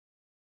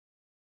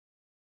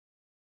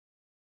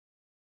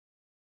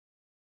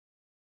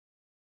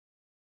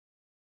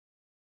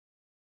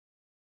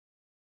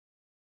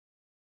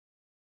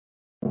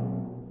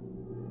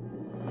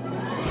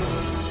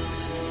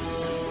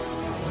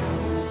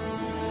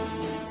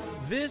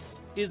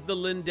This is the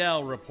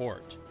Lindell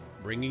Report,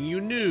 bringing you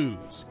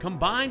news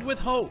combined with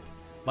hope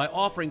by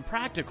offering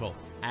practical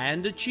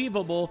and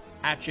achievable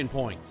action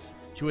points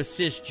to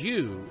assist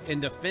you in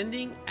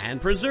defending and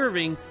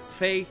preserving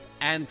faith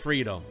and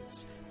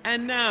freedoms.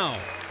 And now,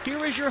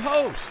 here is your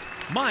host,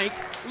 Mike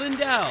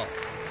Lindell.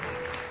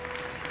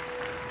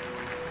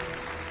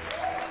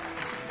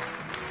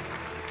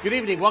 Good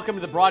evening. Welcome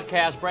to the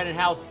broadcast. Brandon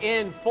House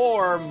in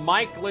for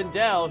Mike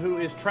Lindell, who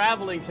is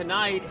traveling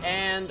tonight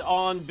and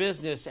on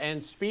business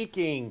and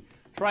speaking,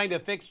 trying to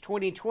fix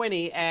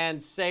 2020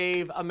 and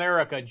save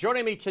America.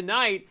 Joining me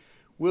tonight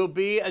will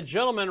be a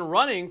gentleman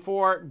running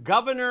for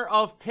governor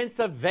of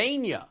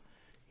Pennsylvania.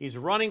 He's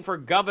running for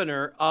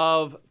governor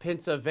of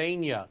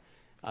Pennsylvania.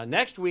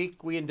 Next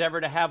week, we endeavor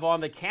to have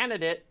on the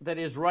candidate that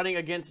is running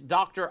against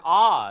Dr.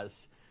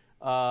 Oz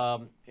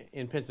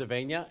in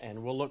Pennsylvania,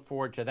 and we'll look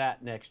forward to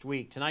that next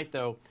week. Tonight,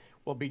 though,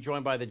 we'll be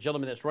joined by the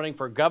gentleman that's running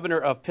for governor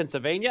of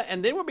Pennsylvania,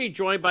 and then we'll be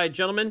joined by a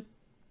gentleman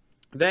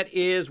that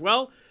is,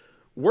 well,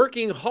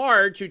 working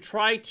hard to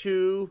try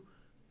to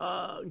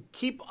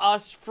keep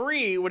us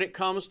free when it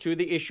comes to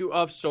the issue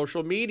of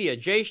social media.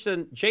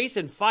 Jason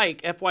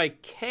Fike,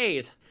 F-Y-K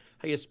is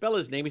how you spell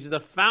his name. He's the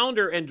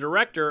founder and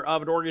director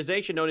of an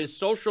organization known as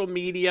Social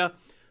Media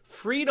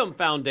Freedom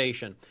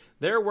Foundation.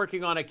 They're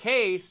working on a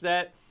case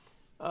that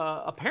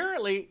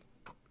apparently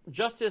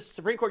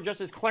Supreme Court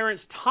Justice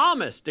Clarence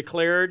Thomas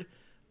declared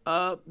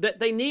that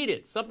they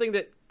needed, something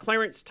that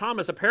Clarence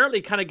Thomas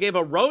apparently kind of gave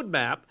a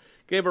roadmap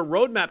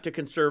to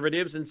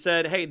conservatives and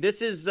said, hey,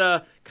 this is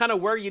kind of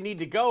where you need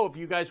to go if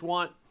you guys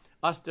want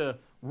us to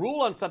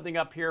rule on something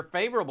up here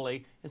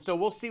favorably. And so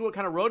we'll see what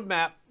kind of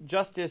roadmap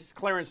Justice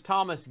Clarence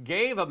Thomas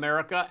gave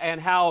America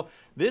and how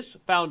this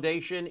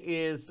foundation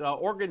is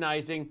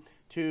organizing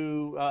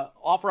to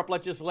offer up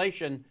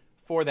legislation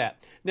for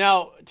that.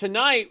 Now,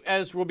 tonight,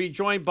 as we'll be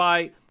joined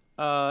by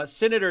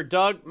Senator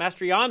Doug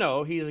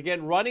Mastriano, he's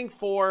again running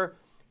for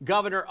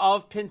governor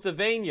of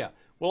Pennsylvania.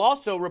 We'll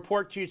also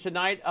report to you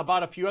tonight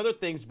about a few other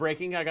things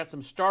breaking. I got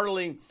some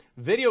startling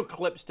video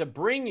clips to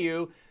bring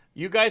you.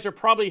 You guys are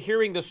probably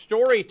hearing the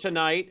story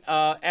tonight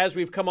as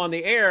we've come on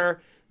the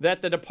air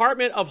that the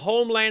Department of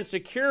Homeland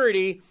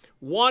Security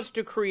wants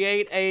to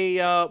create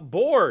a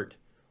board.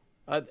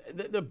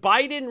 The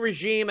Biden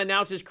regime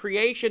announces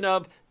creation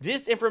of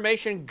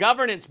Disinformation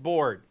Governance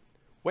Board.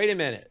 Wait a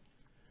minute.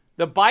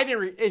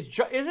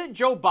 Isn't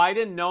Joe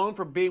Biden known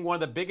for being one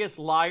of the biggest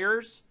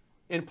liars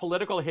in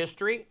political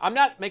history? I'm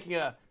not making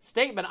a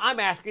statement. I'm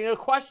asking a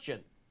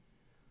question.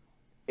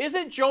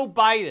 Isn't he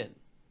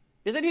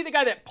the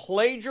guy that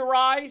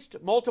plagiarized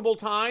multiple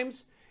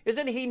times?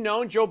 Isn't he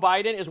known, Joe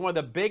Biden, as one of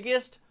the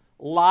biggest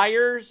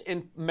liars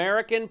in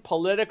American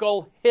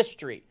political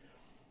history?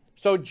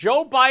 So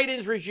Joe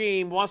Biden's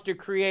regime wants to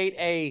create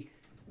a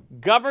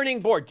governing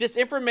board,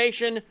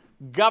 Disinformation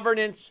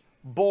Governance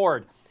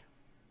Board.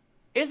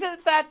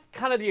 Isn't that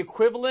kind of the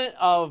equivalent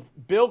of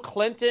Bill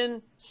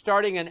Clinton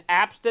starting an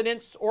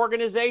abstinence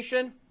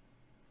organization?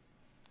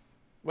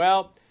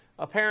 Well,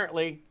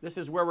 apparently, this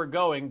is where we're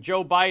going.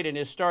 Joe Biden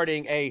is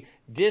starting a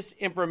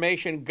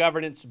Disinformation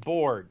Governance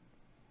Board.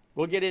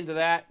 We'll get into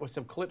that with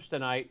some clips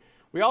tonight.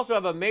 We also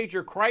have a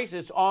major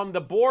crisis on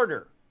the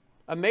border.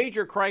 A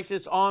major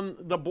crisis on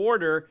the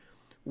border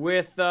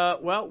with,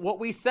 what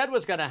we said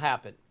was going to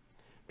happen.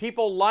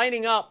 People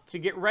lining up to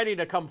get ready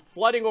to come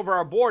flooding over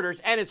our borders,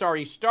 and it's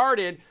already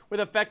started with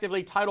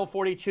effectively Title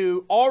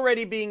 42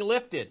 already being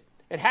lifted.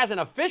 It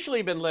hasn't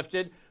officially been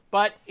lifted,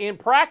 but in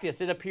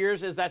practice, it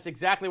appears as that's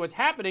exactly what's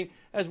happening,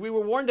 as we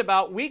were warned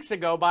about weeks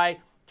ago by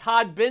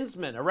Todd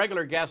Bensman, a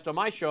regular guest on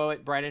my show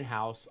at Brandon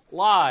House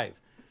Live.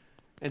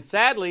 And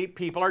sadly,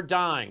 people are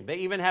dying. They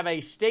even have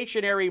a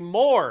stationary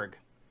morgue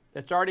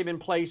that's already been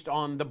placed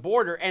on the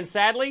border, and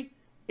sadly,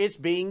 it's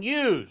being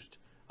used.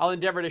 I'll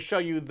endeavor to show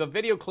you the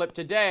video clip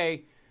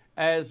today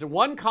as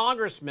one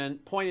congressman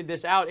pointed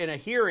this out in a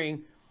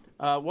hearing.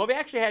 We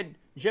actually had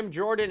Jim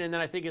Jordan, and then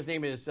I think his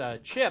name is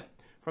Chip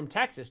from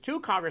Texas.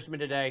 Two congressmen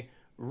today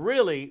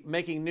really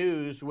making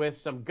news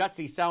with some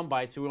gutsy sound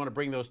bites, so we want to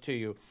bring those to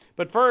you.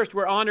 But first,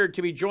 we're honored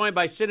to be joined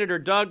by Senator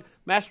Doug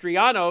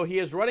Mastriano. He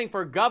is running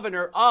for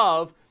governor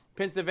of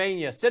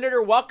Pennsylvania.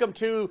 Senator, welcome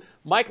to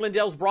Mike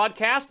Lindell's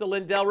broadcast, the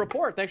Lindell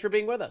Report. Thanks for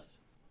being with us.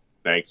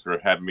 Thanks for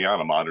having me on.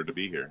 I'm honored to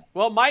be here.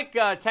 Well, Mike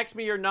texted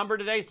me your number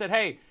today and said,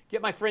 hey,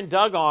 get my friend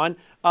Doug on.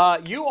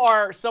 You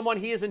are someone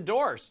he has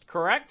endorsed,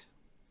 correct?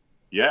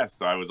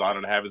 Yes, I was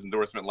honored to have his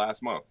endorsement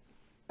last month.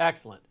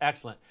 Excellent,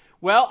 excellent.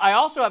 Well, I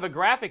also have a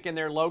graphic in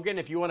there, Logan,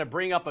 if you want to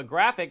bring up a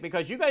graphic,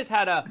 because you guys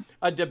had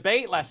a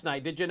debate last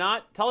night, did you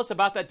not? Tell us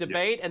about that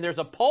debate, and there's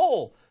a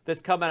poll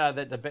that's coming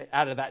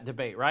out of that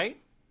debate, right?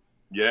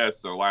 Yes,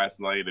 so last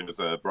night it was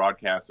a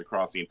broadcast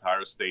across the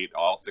entire state,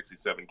 all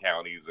 67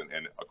 counties,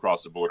 and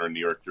across the border in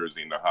New York,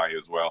 Jersey, and Ohio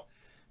as well.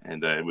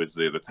 And it was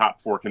the top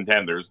four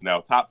contenders.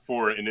 Now, top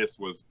four in this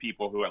was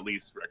people who at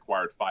least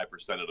acquired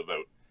 5% of the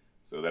vote.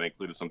 So that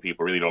included some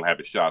people who really don't have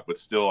a shot. But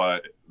still,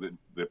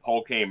 the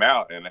poll came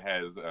out, and it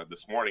has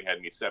this morning had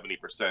me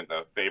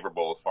 70%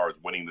 favorable as far as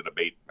winning the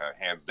debate,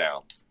 hands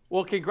down.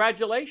 Well,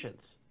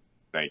 congratulations.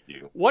 Thank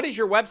you. What is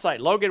your website?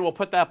 Logan will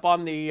put that up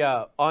on the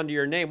onto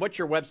your name. What's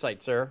your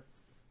website, sir?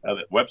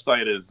 The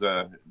website is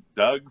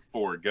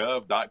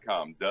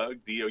doug4gov.com. Doug,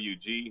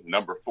 D-O-U-G,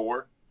 number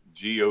 4,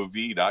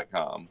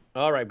 G-O-V.com.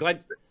 All right,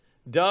 glad.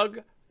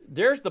 Doug,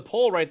 there's the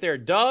poll right there.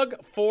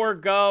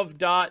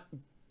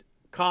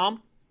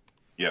 Doug4gov.com.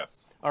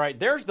 Yes. All right,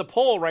 there's the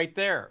poll right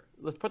there.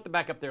 Let's put the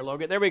back up there,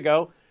 Logan. There we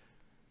go.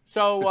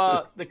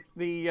 So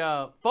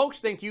the folks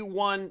think you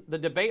won the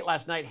debate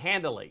last night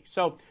handily.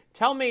 So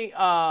tell me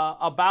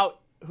about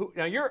who.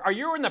 Now are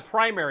you in the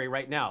primary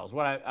right now? Is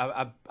what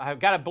I've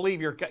got to believe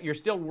you're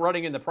still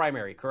running in the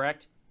primary,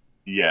 correct?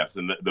 Yes,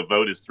 and the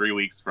vote is 3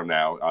 weeks from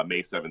now,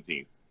 May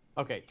 17th.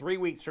 Okay, 3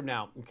 weeks from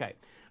now. Okay.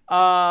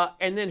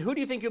 And then who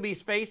do you think you'll be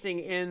facing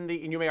in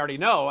the, and you may already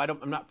know,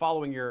 I'm not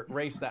following your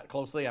race that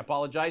closely, I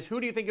apologize. Who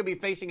do you think you'll be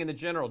facing in the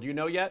general? Do you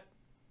know yet?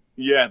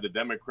 Yeah, the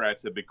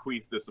Democrats have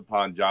bequeathed this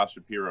upon Josh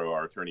Shapiro,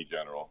 our Attorney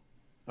General.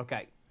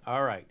 Okay,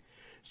 all right.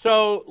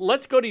 So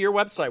let's go to your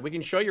website. We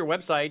can show your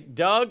website,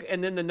 Doug,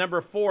 and then the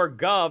number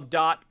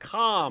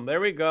 4gov.com.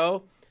 There we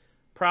go.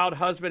 Proud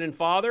husband and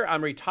father.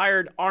 I'm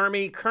retired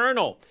Army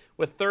colonel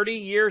with 30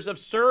 years of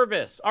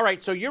service. All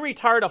right, so you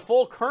retired a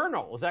full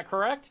colonel. Is that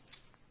correct?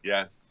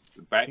 Yes,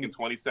 back in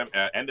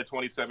end of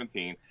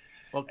 2017.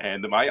 Well,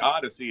 and my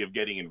odyssey of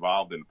getting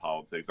involved in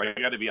politics, I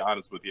got to be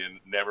honest with you,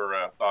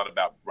 never thought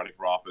about running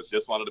for office.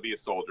 Just wanted to be a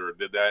soldier.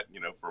 Did that,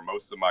 for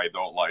most of my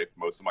adult life,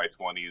 most of my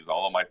 20s,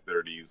 all of my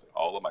 30s,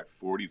 all of my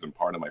 40s, and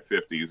part of my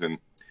 50s. And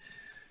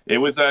it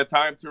was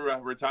time to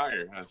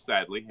retire,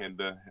 sadly.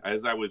 And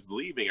as I was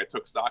leaving, I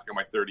took stock of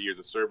my 30 years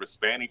of service,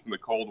 spanning from the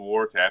Cold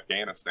War to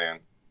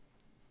Afghanistan.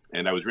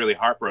 And I was really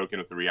heartbroken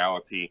with the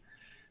reality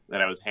that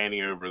I was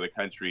handing over the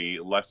country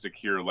less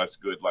secure, less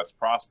good, less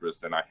prosperous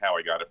than how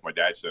I got it from my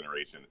dad's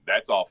generation.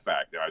 That's all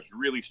fact. I was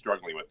really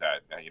struggling with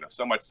that.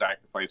 So much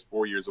sacrifice,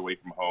 4 years away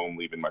from home,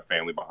 leaving my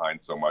family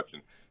behind so much,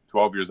 and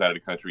 12 years out of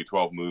the country,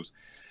 12 moves.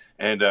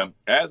 And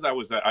as I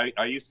was,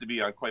 I used to be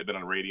on quite a bit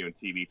on radio and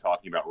TV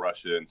talking about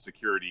Russia and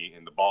security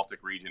in the Baltic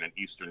region and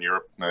Eastern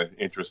Europe.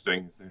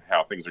 Interesting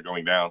how things are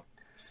going down.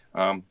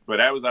 But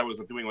as I was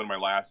doing one of my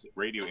last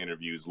radio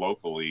interviews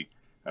locally,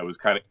 I was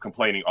kind of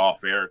complaining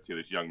off air to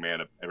this young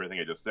man of everything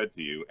I just said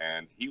to you.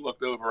 And he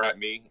looked over at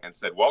me and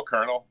said, "Well,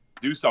 Colonel,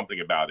 do something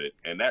about it."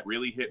 And that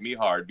really hit me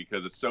hard,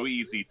 because it's so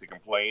easy to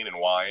complain and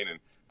whine and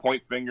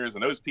point fingers.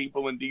 And those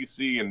people in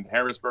D.C. and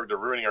Harrisburg, they're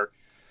ruining our.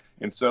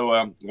 And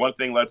so one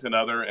thing led to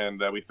another.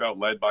 And we felt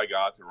led by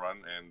God to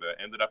run, and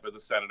ended up as a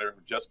senator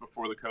just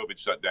before the COVID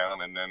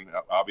shutdown. And then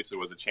obviously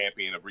was a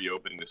champion of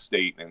reopening the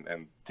state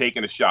and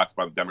taking the shots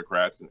by the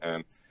Democrats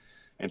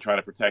and trying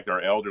to protect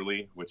our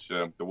elderly, which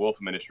the Wolf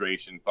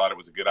administration thought it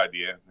was a good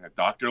idea.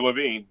 Dr.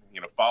 Levine,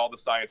 follow the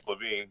science,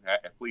 Levine.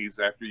 Please,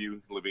 after you,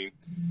 Levine.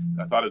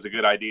 I thought it was a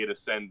good idea to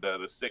send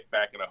the sick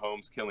back into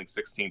homes, killing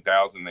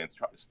 16,000 and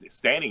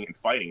standing and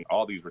fighting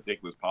all these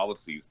ridiculous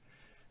policies.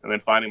 And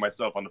then finding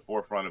myself on the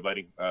forefront of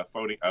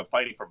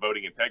fighting for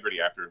voting integrity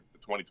after the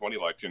 2020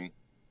 election.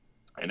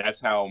 And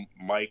that's how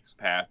Mike's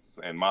paths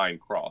and mine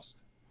crossed.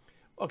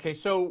 Okay,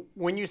 so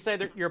when you say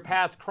that your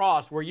paths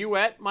crossed, were you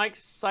at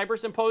Mike's Cyber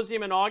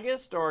Symposium in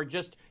August, or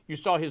just you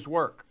saw his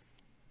work?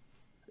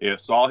 Yeah,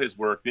 saw his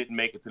work, didn't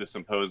make it to the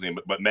symposium,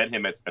 but met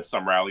him at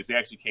some rallies. He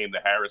actually came to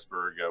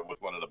Harrisburg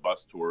with one of the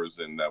bus tours,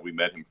 and we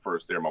met him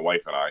first there, my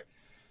wife and I,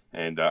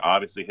 and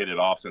obviously hit it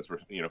off since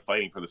we're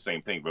fighting for the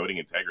same thing, voting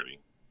integrity.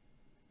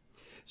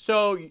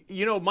 So,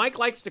 Mike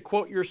likes to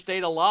quote your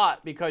state a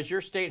lot, because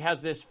your state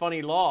has this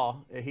funny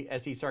law,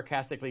 as he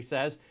sarcastically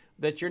says,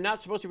 that you're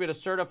not supposed to be able to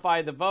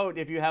certify the vote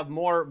if you have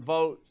more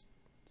votes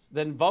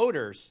than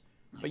voters,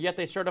 but yet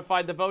they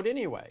certified the vote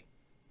anyway.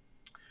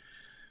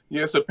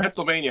 Yeah, so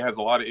Pennsylvania has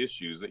a lot of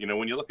issues.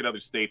 When you look at other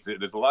states,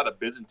 there's a lot of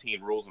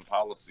Byzantine rules and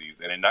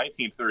policies. And in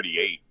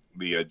 1938,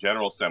 the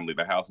General Assembly,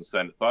 the House and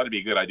Senate, thought it'd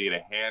be a good idea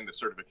to hand the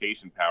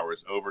certification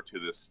powers over to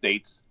the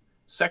state's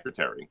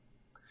secretary.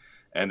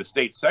 And the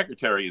state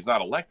secretary is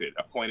not elected,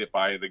 appointed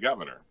by the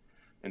governor.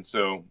 And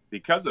so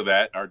because of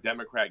that, our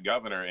Democrat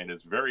governor and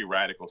his very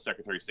radical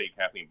Secretary of State,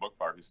 Kathleen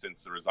Bookfart, who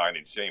since resigned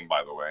in shame,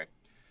 by the way,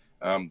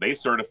 they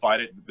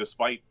certified it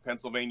despite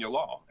Pennsylvania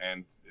law.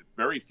 And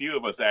very few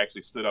of us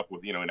actually stood up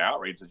with, an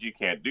outrage that you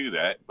can't do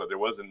that. But there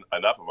wasn't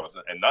enough of us,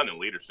 and none in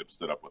leadership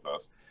stood up with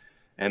us.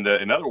 And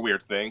another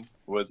weird thing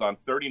was on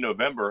 30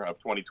 November of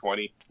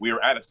 2020, we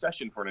were out of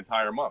session for an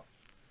entire month.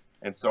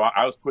 And so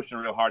I was pushing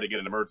real hard to get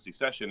an emergency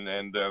session,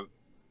 and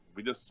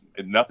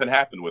nothing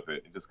happened with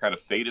it. It just kind of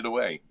faded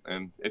away.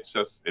 And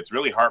it's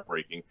really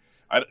heartbreaking.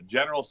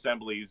 General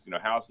assemblies,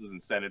 houses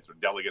and senates or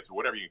delegates or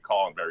whatever you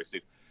call in various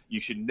states, you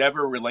should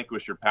never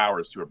relinquish your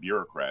powers to a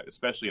bureaucrat,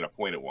 especially an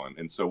appointed one.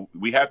 And so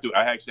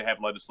I actually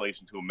have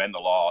legislation to amend the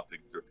law to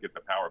get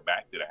the power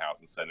back to the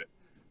House and Senate,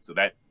 so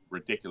that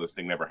ridiculous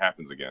thing never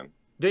happens again.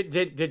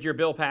 Did your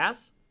bill pass?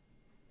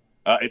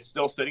 It's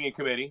still sitting in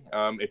committee.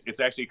 It's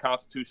actually a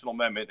constitutional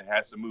amendment. It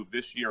has to move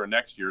this year or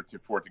next year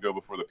for it to go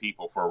before the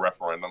people for a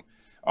referendum.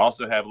 I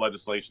also have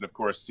legislation, of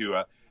course,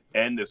 to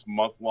end this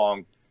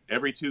month-long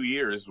every 2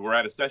 years we're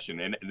out of session,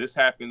 and this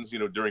happens,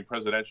 during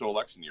presidential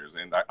election years.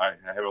 And I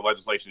have a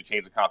legislation to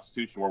change the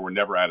Constitution where we're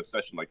never out of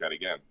session like that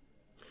again.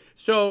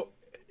 So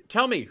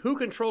tell me, who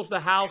controls the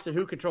House and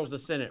who controls the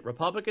Senate,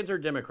 Republicans or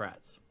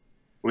Democrats?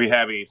 We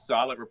have a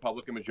solid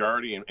Republican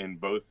majority in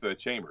both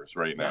chambers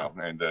right now,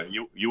 and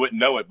you wouldn't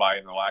know it by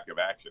the lack of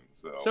action.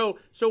 So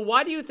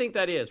why do you think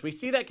that is? We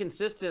see that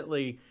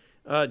consistently,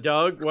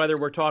 Doug. Whether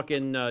we're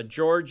talking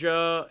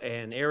Georgia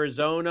and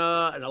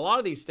Arizona and a lot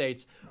of these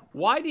states,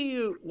 why do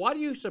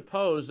you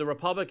suppose the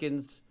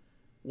Republicans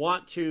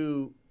want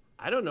to,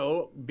 I don't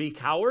know, be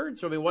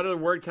cowards? I mean, what other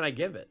word can I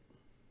give it?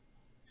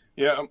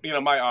 Yeah,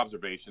 my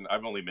observation,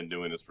 I've only been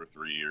doing this for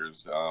 3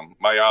 years.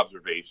 My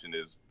observation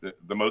is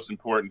the most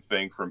important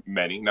thing for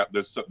many. Now,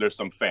 there's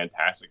some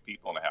fantastic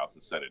people in the House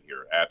and Senate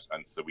here,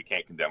 and so we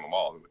can't condemn them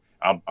all.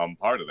 I'm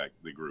part of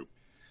the group.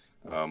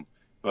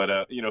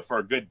 But for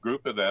a good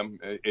group of them,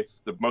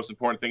 it's the most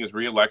important thing is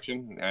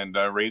reelection and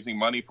raising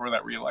money for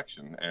that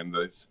reelection. And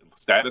the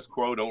status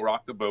quo, don't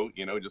rock the boat,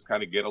 just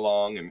kind of get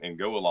along and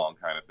go along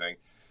kind of thing.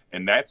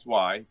 And that's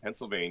why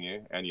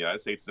Pennsylvania and the United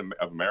States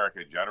of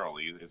America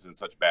generally is in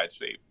such bad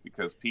shape,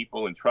 because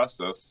people entrust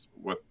us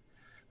with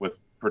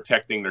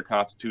protecting their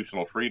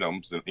constitutional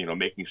freedoms and,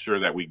 making sure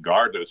that we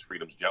guard those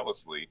freedoms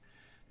jealously.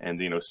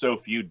 And, so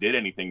few did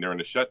anything during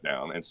the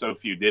shutdown, and so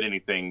few did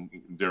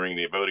anything during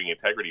the voting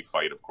integrity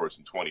fight, of course,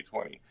 in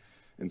 2020.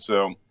 And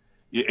so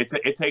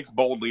it takes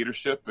bold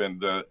leadership.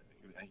 And,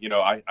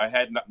 I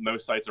had no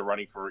sights of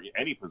running for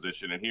any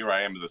position. And here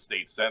I am as a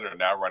state senator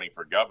now running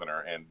for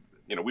governor. And,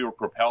 we were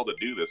propelled to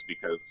do this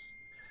because,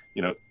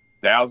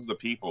 thousands of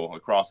people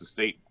across the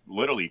state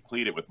literally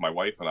pleaded with my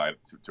wife and I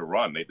to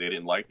run. They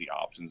didn't like the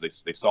options.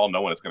 They saw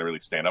no one that's going to really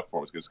stand up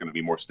for us because it's going to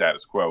be more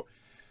status quo.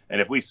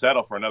 And if we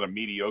settle for another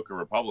mediocre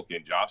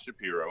Republican, Josh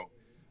Shapiro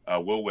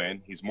will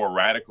win. He's more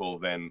radical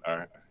than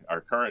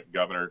our current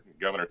governor,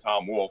 Governor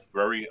Tom Wolf,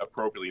 very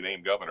appropriately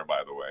named governor,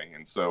 by the way.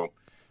 And so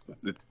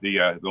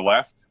the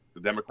left,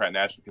 the Democrat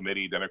National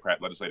Committee,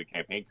 Democrat Legislative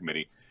Campaign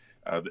Committee,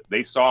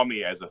 they saw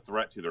me as a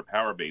threat to their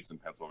power base in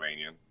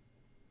Pennsylvania.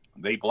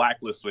 They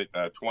blacklisted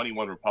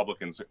 21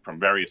 Republicans from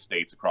various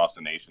states across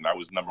the nation. I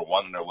was number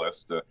one on their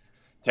list.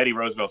 Teddy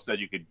Roosevelt said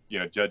you could,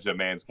 judge a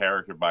man's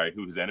character by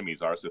who his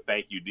enemies are. So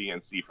thank you,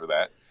 DNC, for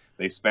that.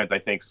 They spent, I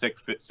think,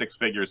 six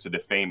figures to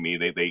defame me.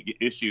 They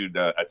issued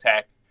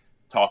attack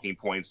talking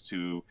points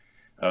to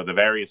the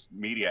various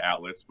media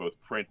outlets, both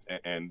print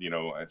and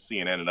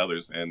CNN and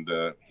others, and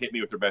hit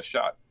me with their best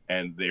shot.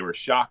 And they were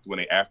shocked when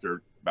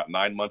after about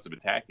 9 months of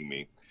attacking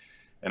me.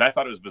 And I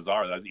thought it was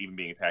bizarre that I was even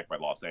being attacked by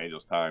Los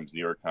Angeles Times, New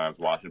York Times,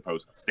 Washington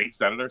Post, state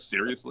senator,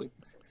 seriously?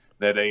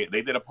 That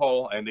they did a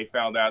poll and they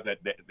found out that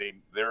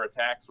their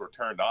attacks were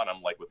turned on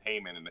them, like with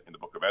Haman in the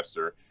Book of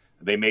Esther.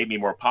 They made me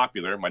more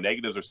popular. My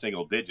negatives are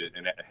single digit,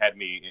 and it had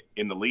me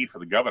in the lead for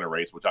the governor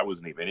race, which I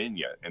wasn't even in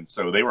yet. And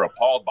so they were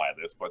appalled by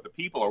this. But the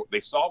people, they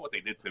saw what they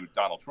did to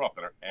Donald Trump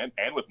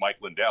and with Mike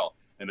Lindell,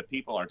 and the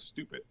people aren't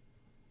stupid.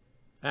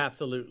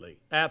 Absolutely.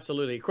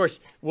 Absolutely. Of course,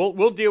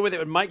 we'll deal with it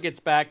when Mike gets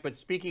back. But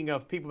speaking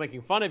of people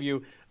making fun of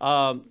you,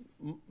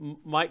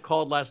 Mike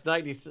called last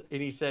night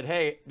and he said,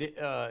 hey,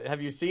 have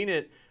you seen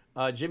it?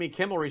 Jimmy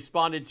Kimmel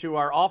responded to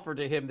our offer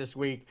to him this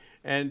week.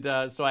 And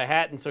so I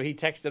hadn't. So he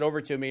texted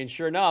over to me. And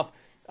sure enough,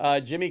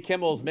 Jimmy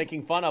Kimmel's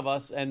making fun of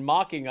us and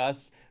mocking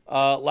us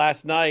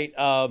last night.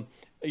 And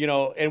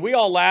we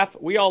all laugh.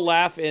 We all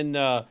laugh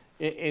I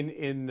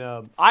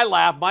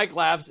laugh. Mike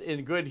laughs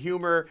in good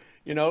humor.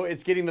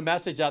 It's getting the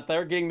message out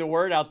there, getting the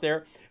word out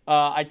there.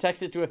 I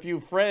texted to a few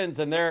friends,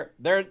 and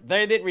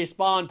they didn't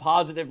respond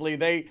positively.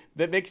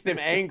 That makes them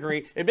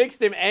angry. It makes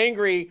them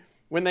angry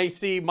when they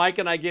see Mike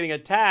and I getting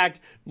attacked.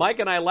 Mike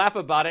and I laugh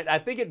about it. I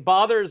think it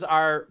bothers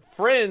our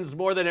friends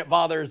more than it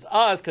bothers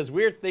us because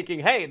we're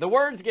thinking, hey, the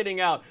word's getting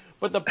out.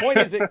 But the point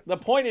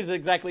is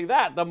exactly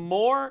that. The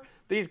more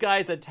these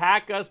guys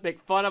attack us,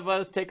 make fun of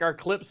us, take our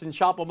clips and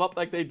chop them up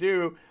like they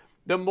do,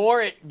 the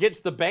more it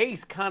gets the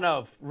base kind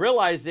of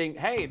realizing,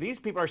 hey, these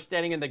people are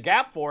standing in the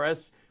gap for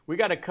us. We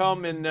got to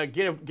come and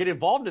get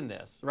involved in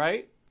this,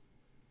 right?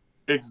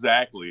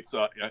 Exactly.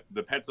 So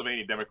the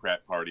Pennsylvania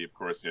Democrat Party, of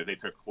course, they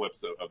took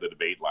clips of the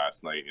debate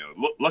last night.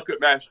 Look at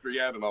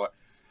Mastriano and all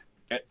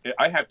that.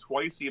 I have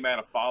twice the amount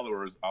of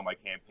followers on my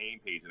campaign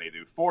page than they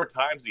do, 4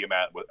 times the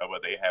amount of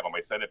what they have on my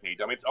Senate page.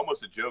 I mean, it's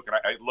almost a joke. And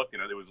I looked,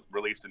 it was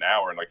released an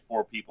hour, and like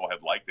 4 people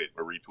had liked it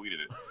or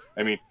retweeted it.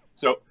 I mean,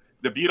 so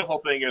the beautiful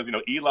thing is,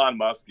 Elon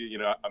Musk,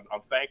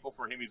 I'm thankful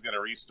for him. He's going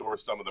to restore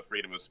some of the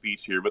freedom of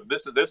speech here. But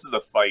this is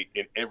a fight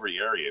in every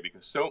area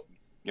because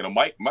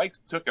Mike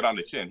took it on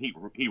the chin.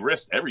 He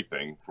risked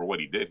everything for what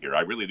he did here.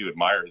 I really do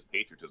admire his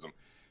patriotism.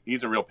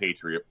 He's a real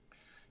patriot.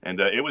 And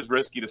it was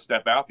risky to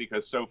step out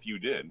because so few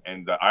did.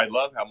 And I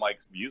love how Mike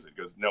views it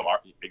because,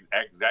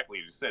 exactly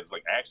as you said, it's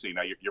like, actually,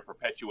 now you're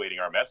perpetuating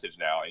our message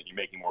now and you're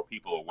making more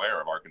people aware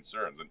of our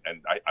concerns.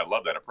 And I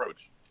love that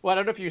approach. Well, I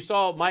don't know if you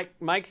saw,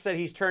 Mike said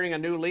he's turning a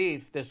new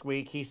leaf this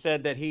week. He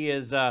said that he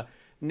is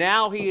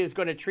Now he is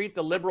going to treat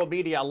the liberal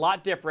media a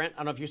lot different. I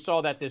don't know if you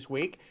saw that this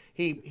week.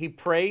 He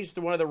praised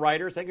one of the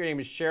writers, I think her name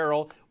is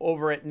Cheryl,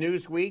 over at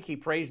Newsweek. He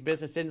praised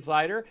Business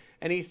Insider,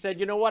 and he said,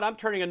 you know what, I'm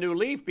turning a new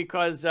leaf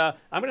because I'm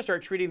going to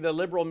start treating the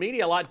liberal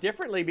media a lot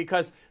differently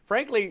because,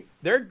 frankly,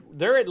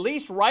 they're at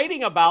least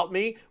writing about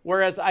me,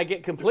 whereas I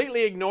get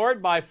completely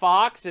ignored by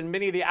Fox and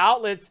many of the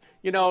outlets.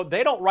 You know,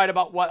 they don't write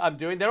about what I'm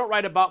doing. They don't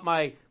write about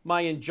my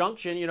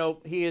injunction. You know,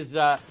 he has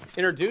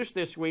introduced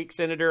this week,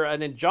 Senator,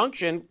 an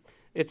injunction.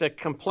 It's a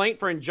complaint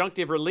for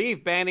injunctive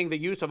relief banning the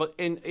use of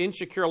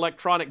insecure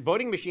electronic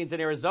voting machines in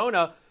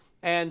Arizona.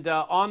 And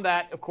on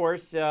that, of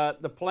course,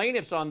 the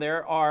plaintiffs on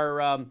there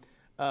are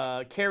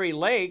Carrie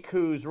Lake,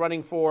 who's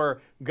running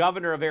for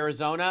governor of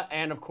Arizona.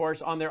 And, of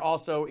course, on there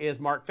also is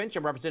Mark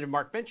Fincham, Representative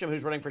Mark Fincham,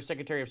 who's running for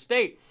Secretary of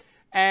State.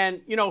 And,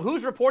 you know,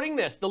 who's reporting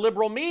this? The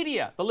liberal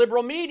media, the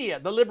liberal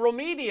media, the liberal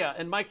media.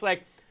 And Mike's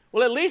like,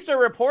 well, at least they're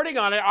reporting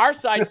on it. Our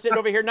side's sitting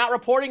over here not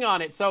reporting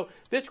on it. So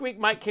this week,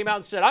 Mike came out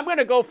and said, I'm going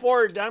to go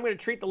forward. I'm going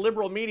to treat the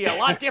liberal media a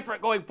lot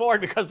different going forward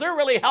because they're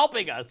really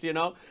helping us, you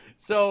know.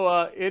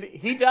 So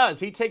he does.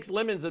 He takes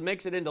lemons and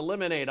makes it into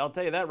lemonade. I'll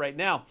tell you that right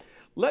now.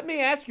 Let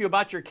me ask you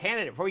about your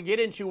candidate before we get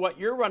into what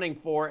you're running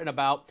for and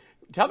about.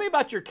 Tell me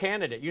about your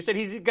candidate. You said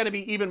he's going to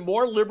be even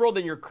more liberal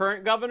than your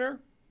current governor?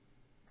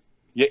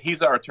 Yeah,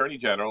 he's our attorney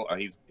general.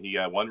 He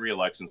won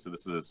re-election, so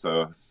this is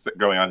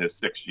going on his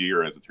 6th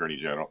year as attorney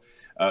general.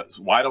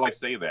 Why do I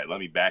say that? Let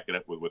me back it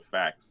up with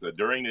facts.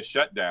 During the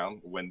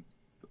shutdown, when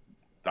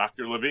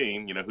Dr.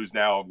 Levine, you know, who's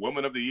now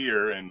Woman of the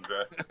Year and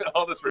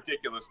all this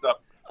ridiculous stuff,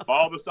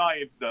 follow the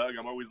science, Doug.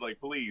 I'm always like,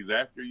 please,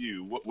 after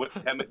you. What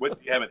do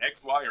you have an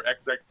XY or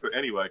XX?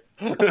 Anyway.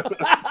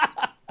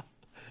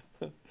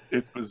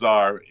 It's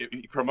bizarre.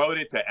 He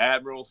promoted to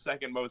admiral,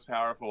 second most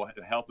powerful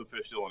health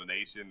official in the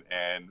nation,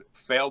 and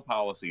failed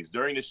policies.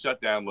 During the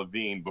shutdown,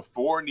 Levine,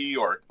 before New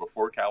York,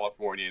 before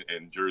California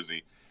and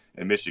Jersey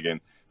and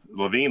Michigan,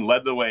 Levine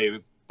led the way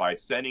by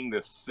sending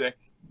the sick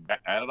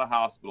out of the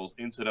hospitals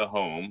into the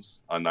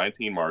homes on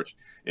 19 March,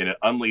 and it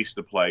unleashed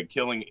the plague,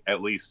 killing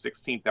at least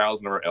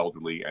 16,000 of our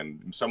elderly,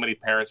 and so many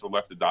parents were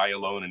left to die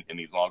alone in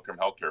these long-term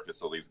healthcare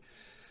facilities.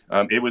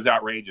 It was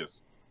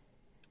outrageous.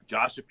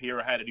 Josh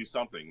Shapiro had to do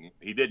something.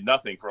 He did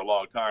nothing for a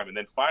long time, and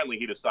then finally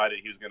he decided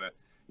he was going to,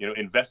 you know,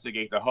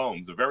 investigate the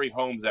homes, the very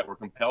homes that were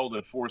compelled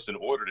and forced in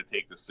order to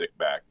take the sick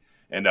back.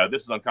 And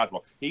this is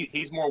unconscionable.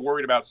 He's more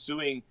worried about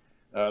suing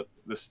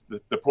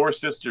the poor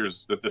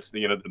sisters,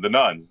 the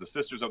nuns, the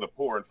sisters of the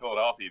poor in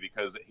Philadelphia,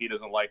 because he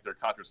doesn't like their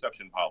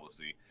contraception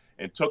policy,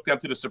 and took them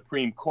to the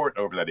Supreme Court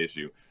over that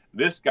issue.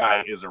 This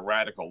guy is a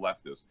radical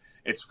leftist.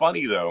 It's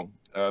funny though.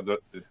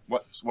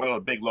 One of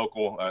the big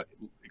local,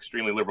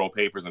 extremely liberal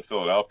papers in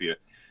Philadelphia,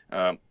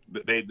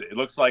 it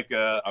looks like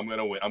I'm going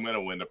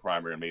to win the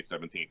primary on May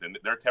 17th, and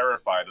they're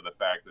terrified of the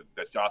fact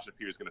that Josh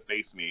Shapiro is going to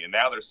face me. And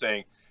now they're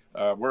saying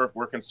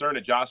we're concerned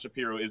that Josh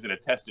Shapiro isn't a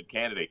tested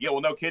candidate. Yeah,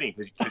 well, no kidding,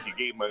 because you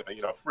gave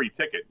him a free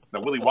ticket, the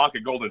Willy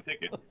Wonka golden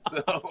ticket.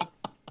 So.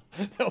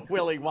 The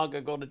Willy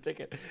Wonka golden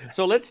ticket.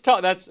 So let's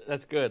talk. That's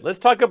good. Let's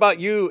talk about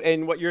you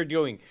and what you're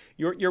doing.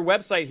 Your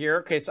website here.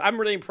 Okay, so I'm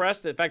really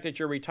impressed with the fact that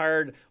you're a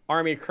retired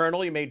Army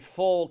colonel. You made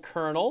full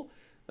colonel.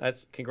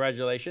 That's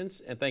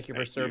congratulations, and thank you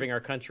for serving our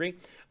country.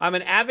 I'm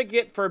an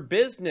advocate for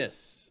business.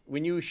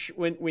 When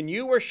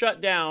you were shut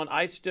down,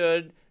 I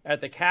stood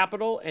at the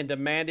Capitol and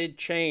demanded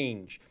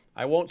change.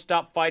 I won't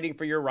stop fighting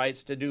for your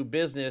rights to do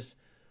business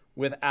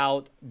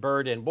without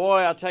burden.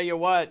 Boy, I'll tell you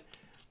what.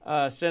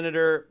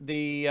 Senator,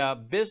 the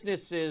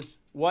businesses,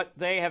 what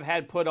they have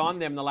had put on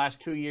them in the last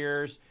 2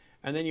 years,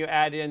 and then you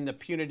add in the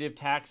punitive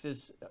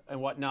taxes and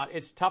whatnot,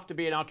 it's tough to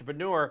be an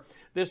entrepreneur.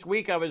 This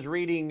week I was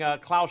reading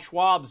Klaus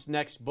Schwab's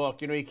next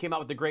book. You know, he came out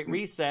with The Great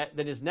Reset.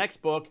 Then his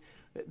next book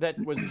that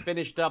was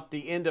finished up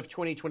the end of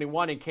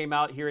 2021 and came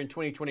out here in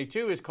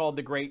 2022 is called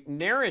The Great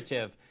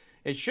Narrative.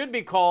 It should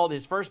be called,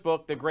 his first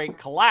book, The Great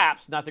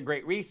Collapse, not The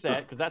Great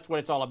Reset, because that's what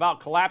it's all about,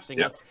 collapsing.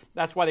 Yep.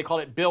 That's why they call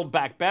it Build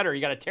Back Better.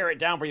 You got to tear it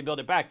down before you build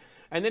it back.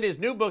 And then his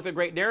new book, The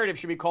Great Narrative,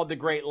 should be called The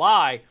Great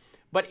Lie.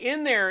 But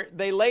in there,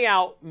 they lay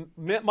out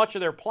much of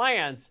their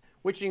plans,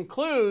 which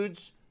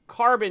includes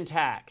carbon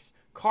tax,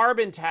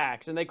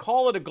 and they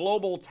call it a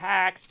global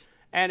tax,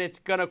 and it's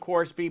going to, of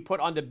course, be put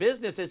onto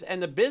businesses.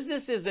 And the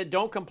businesses that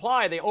don't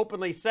comply, they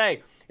openly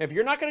say, if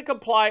you're not going to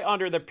comply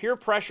under the peer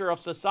pressure of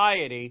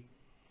society,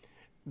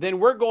 then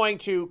we're going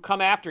to come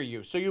after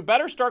you. So you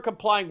better start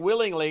complying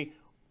willingly,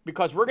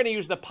 because we're going to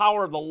use the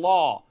power of the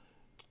law.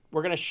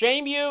 We're going to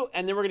shame you,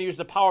 and then we're going to use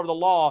the power of the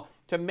law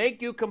to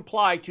make you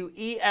comply to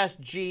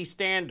ESG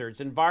standards,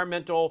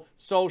 environmental,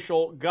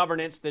 social,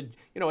 governance,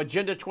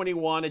 Agenda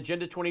 21,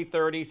 Agenda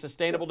 2030,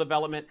 sustainable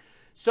development.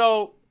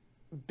 So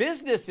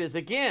businesses,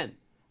 again,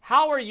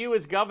 how are you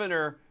as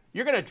governor?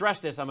 You're going to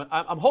address this.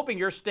 I'm hoping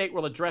your state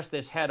will address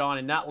this head on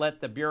and not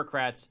let the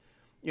bureaucrats,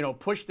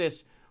 push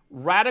this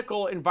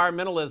radical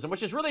environmentalism,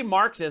 which is really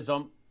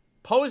Marxism,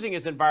 posing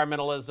as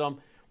environmentalism,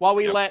 while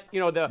we let,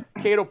 the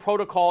Kyoto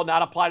Protocol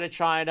not apply to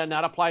China,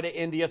 not apply to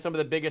India, some of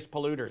the biggest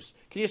polluters.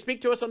 Can you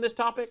speak to us on this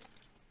topic?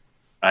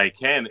 I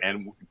can.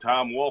 And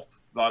Tom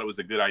Wolfe thought it was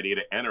a good idea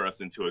to enter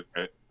us into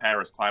a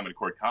Paris Climate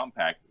Accord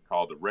compact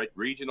called the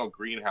Regional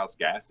Greenhouse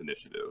Gas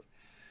Initiative.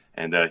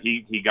 And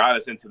he got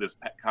us into this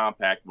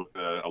compact with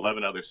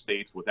 11 other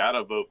states without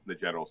a vote from the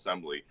General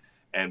Assembly.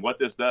 And what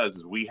this does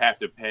is we have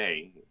to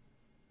pay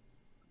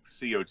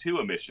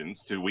CO2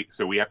 emissions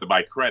so we have to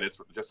buy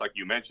credits, just like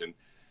you mentioned,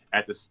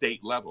 at the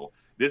state level.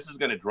 This is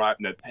going to drive.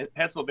 Now,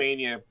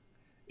 Pennsylvania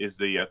is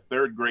the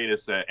third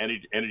greatest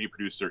energy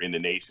producer in the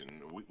nation.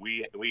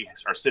 We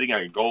are sitting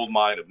on a gold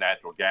mine of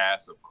natural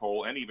gas, of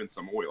coal, and even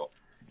some oil.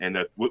 And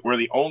we're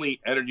the only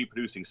energy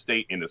producing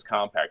state in this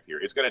compact here.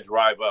 It's going to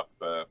drive up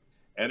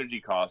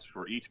energy costs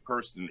for each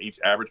person, each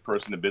average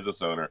person and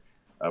business owner,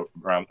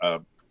 around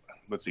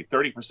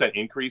 30%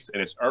 increase,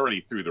 and it's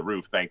already through the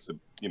roof thanks to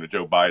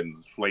Joe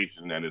Biden's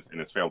inflation and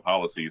his failed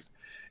policies.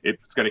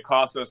 It's going to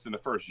cost us in the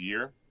first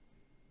year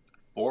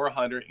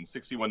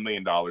 $461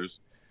 million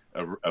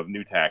of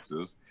new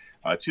taxes.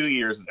 2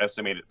 years is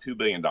estimated at $2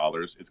 billion.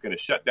 It's going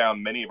to shut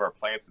down many of our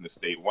plants in the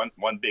state.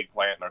 One big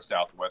plant in our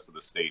southwest of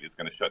the state is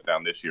going to shut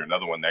down this year,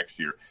 another one next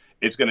year.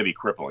 It's going to be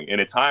crippling. In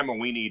a time when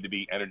we need to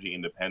be energy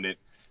independent,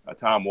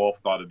 Tom Wolfe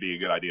thought it'd be a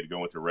good idea to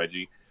go into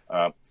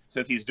RGGI.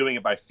 Since he's doing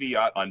it by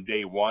fiat on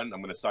day one,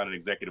 I'm going to sign an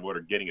executive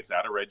order getting us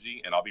out of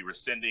RGGI, and I'll be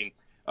rescinding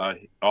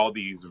all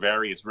these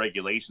various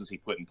regulations he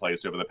put in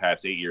place over the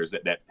past 8 years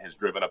that has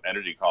driven up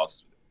energy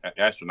costs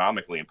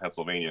astronomically in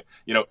Pennsylvania.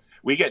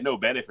 We get no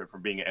benefit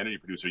from being an energy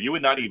producer. You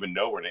would not even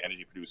know we're an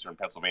energy producer in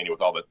Pennsylvania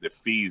with all the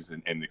fees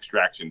and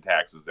extraction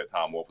taxes that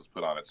Tom Wolfe has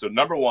put on it. So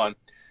number one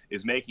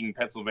is making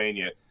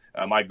Pennsylvania,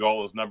 my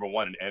goal is number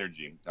one in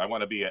energy. I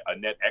want to be a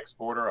net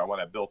exporter. I want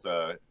to build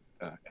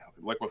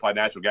liquefied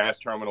natural gas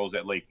terminals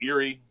at Lake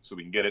Erie so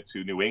we can get it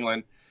to New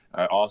England,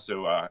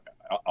 also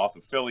off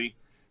of Philly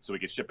so we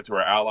can ship it to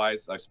our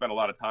allies. I spent a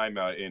lot of time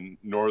in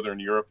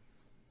Northern Europe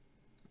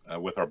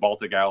with our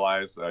Baltic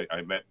allies.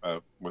 I met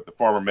with the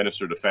former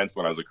Minister of Defense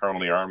when I was a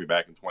colonel in the Army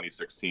back in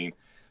 2016.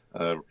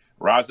 Raza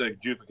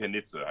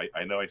Jufakanitsa.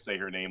 I know I say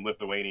her name.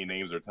 Lithuanian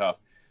names are tough.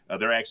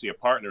 They're actually a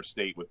partner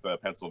state with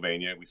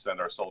Pennsylvania. We send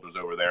our soldiers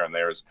over there, and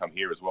theirs come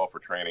here as well for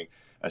training.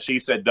 She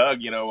said, Doug,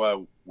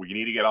 we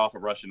need to get off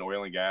of Russian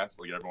oil and gas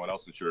like everyone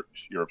else in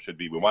Europe should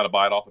be. We want to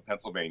buy it off of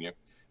Pennsylvania.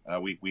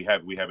 We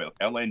have an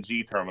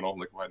LNG terminal,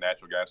 liquefied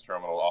natural gas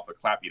terminal, off of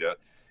Klaipeda,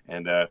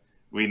 and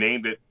we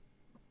named it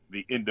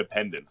the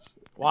Independence.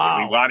 Wow.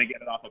 We want to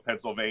get it off of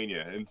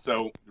Pennsylvania. And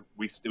so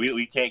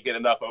we can't get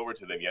enough over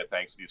to them yet,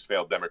 thanks to these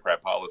failed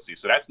Democrat policies.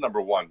 So that's number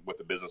one with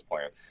the business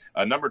plan.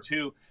 Number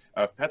two,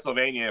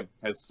 Pennsylvania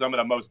has some of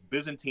the most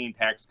Byzantine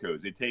tax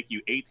codes. They take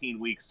you 18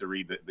 weeks to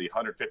read the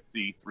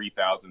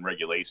 153,000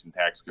 regulation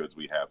tax codes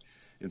we have.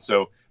 And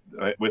so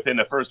within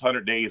the first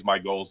 100 days, my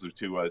goal is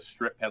to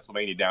strip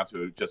Pennsylvania down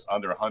to just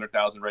under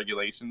 100,000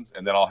 regulations.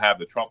 And then I'll have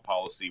the Trump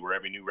policy where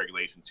every new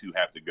regulation two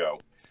have to go.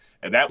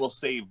 And that will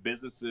save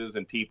businesses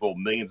and people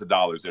millions of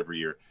dollars every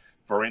year.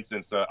 For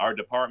instance, our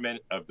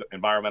Department of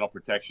Environmental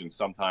Protection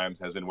sometimes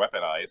has been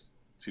weaponized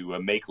to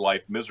make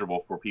life miserable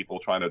for people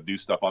trying to do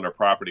stuff on their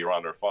property or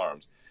on their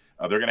farms.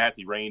 They're going to have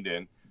to be reined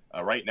in.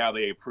 Right now,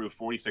 they approve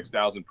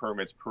 46,000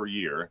 permits per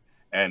year,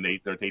 and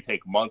they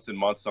take months and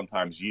months,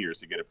 sometimes years,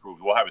 to get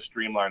approved. We'll have a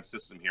streamlined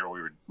system here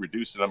where we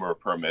reduce the number of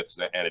permits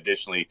and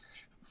additionally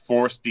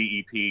force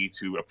DEP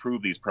to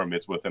approve these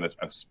permits within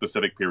a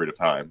specific period of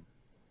time.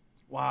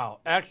 Wow,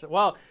 excellent.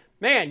 Well,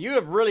 man, you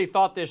have really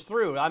thought this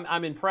through.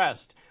 I'm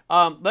impressed.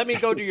 Let me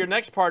go to your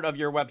next part of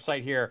your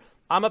website here.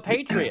 I'm a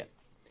patriot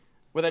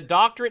with a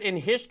doctorate in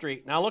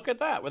history. Now look at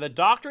that. With a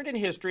doctorate in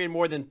history and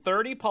more than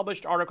 30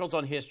 published articles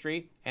on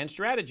history and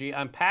strategy,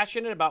 I'm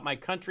passionate about my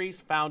country's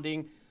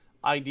founding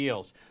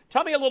ideals.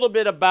 Tell me a little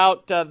bit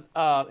about,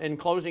 in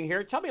closing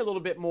here, tell me a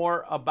little bit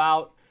more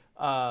about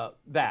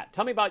that.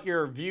 Tell me about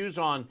your views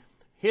on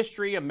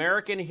history,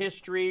 American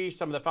history,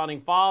 some of the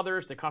founding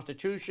fathers, the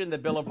Constitution, the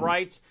Bill of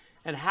Rights,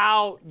 and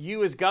how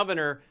you as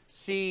governor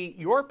see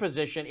your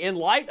position in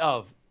light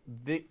of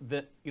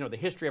the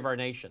history of our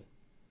nation.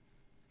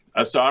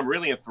 So I'm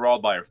really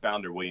enthralled by our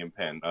founder, William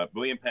Penn.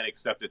 William Penn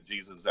accepted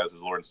Jesus as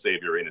his Lord and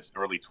Savior in his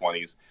early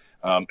 20s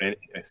and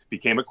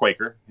became a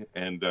Quaker,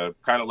 and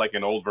kind of like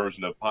an old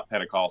version of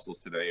Pentecostals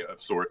today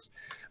of sorts.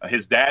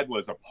 His dad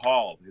was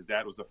appalled. His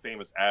dad was a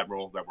famous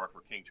admiral that worked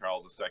for King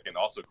Charles II,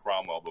 also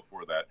Cromwell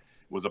before that,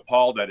 was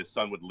appalled that his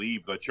son would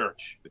leave the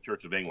Church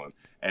of England,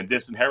 and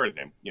disinherited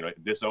him,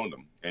 disowned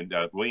him. And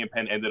William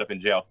Penn ended up in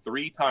jail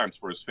 3 times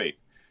for his faith.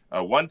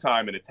 One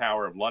time in the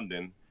Tower of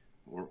London,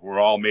 where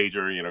all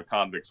major,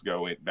 convicts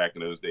go back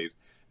in those days.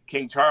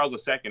 King Charles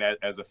II,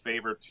 as a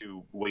favor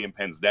to William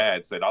Penn's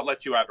dad, said, I'll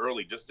let you out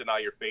early, just deny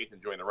your faith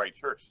and join the right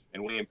church.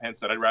 And William Penn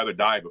said, I'd rather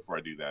die before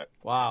I do that.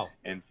 Wow.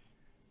 And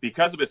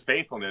because of his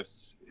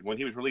faithfulness, when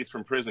he was released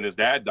from prison, his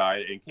dad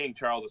died, and King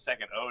Charles II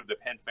owed the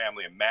Penn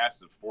family a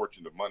massive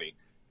fortune of money,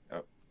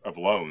 of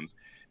loans.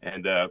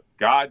 And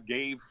God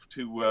gave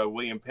to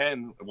William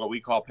Penn what we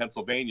call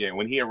Pennsylvania. And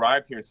when he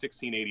arrived here in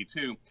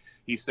 1682,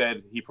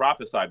 he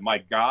prophesied, my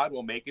God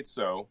will make it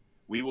so.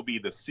 We will be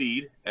the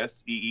seed,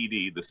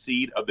 S-E-E-D, the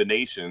seed of the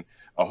nation,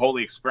 a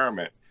holy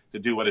experiment to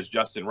do what is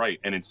just and right.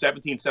 And in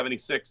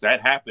 1776,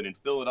 that happened in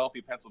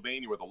Philadelphia,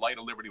 Pennsylvania, where the light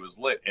of liberty was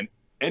lit. And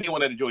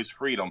anyone that enjoys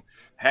freedom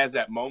has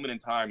that moment in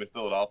time in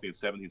Philadelphia in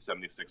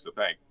 1776 to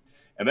thank.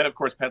 And then, of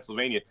course,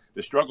 Pennsylvania,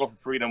 the struggle for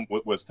freedom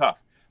was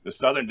tough. The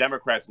Southern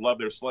Democrats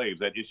loved their slaves.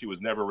 That issue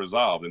was never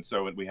resolved. And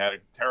so we had a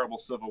terrible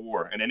Civil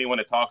War. And anyone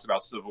that talks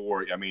about Civil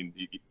War, I mean,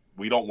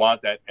 we don't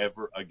want that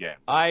ever again.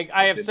 I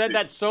have said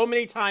that so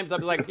many times.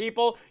 I'm like,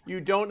 people, you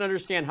don't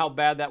understand how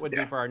bad that would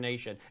be for our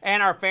nation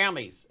and our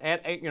families,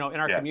 and in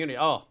our community.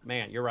 Oh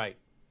man, you're right.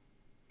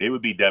 It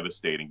would be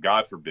devastating,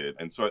 God forbid.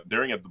 And so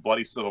during the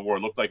bloody Civil War, it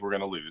looked like we were going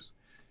to lose.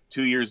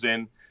 2 years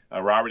in,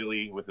 Robert E.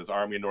 Lee with his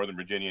army in Northern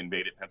Virginia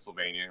invaded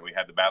Pennsylvania. We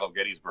had the Battle of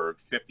Gettysburg,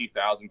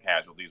 50,000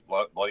 casualties,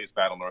 bloodiest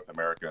battle in North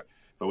America.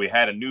 But we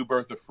had a new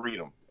birth of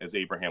freedom, as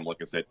Abraham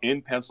Lincoln said,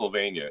 in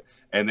Pennsylvania.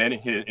 And then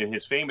in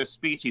his famous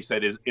speech, he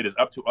said, it is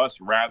up to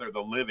us, rather,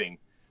 the living,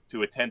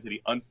 to attend to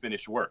the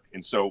unfinished work.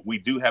 And so we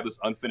do have this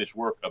unfinished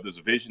work of this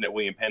vision that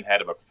William Penn had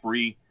of a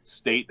free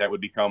state that would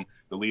become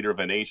the leader of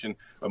a nation,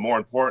 but more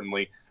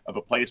importantly, of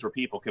a place where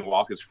people can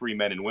walk as free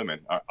men and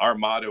women. Our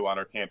motto on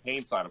our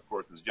campaign sign, of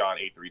course, is John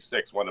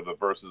 8:36, one of the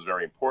verses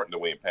very important to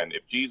William Penn.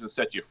 If Jesus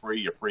set you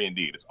free, you're free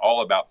indeed. It's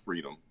all about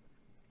freedom.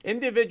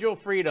 Individual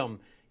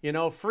freedom,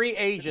 free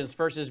agents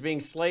versus being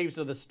slaves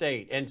of the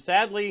state. And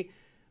sadly,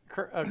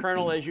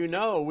 Colonel, as you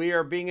know, we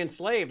are being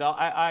enslaved.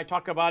 I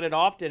talk about it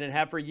often and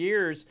have for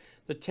years,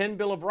 the 10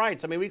 Bill of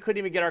Rights. I mean, we couldn't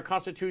even get our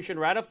Constitution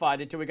ratified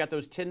until we got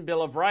those 10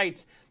 Bill of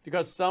Rights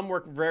because some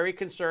were very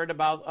concerned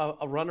about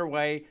a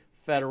runaway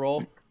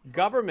federal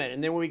government.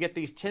 And then when we get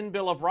these 10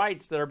 Bill of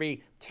Rights, there'll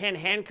be 10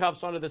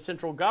 handcuffs onto the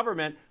central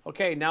government.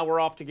 Okay, now we're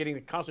off to getting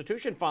the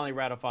Constitution finally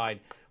ratified.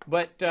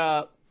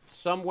 But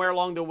somewhere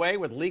along the way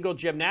with legal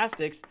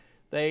gymnastics,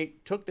 they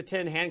took the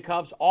 10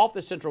 handcuffs off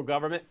the central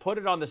government, put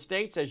it on the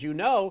states, as you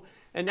know,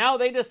 and now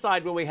they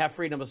decide when we have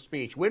freedom of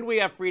speech, when we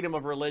have freedom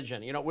of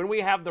religion, when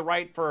we have the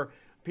right for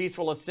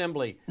peaceful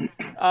assembly.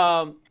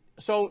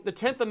 So the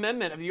 10th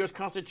Amendment of the U.S.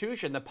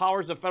 Constitution, the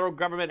powers the federal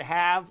government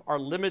have are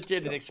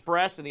limited and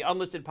expressed, and the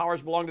unlisted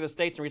powers belong to the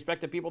states and respect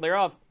the people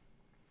thereof,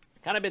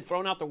 kind of been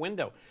thrown out the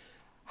window.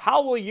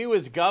 How will you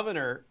as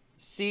governor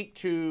seek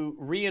to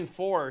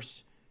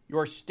reinforce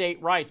your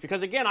state rights?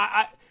 Because again,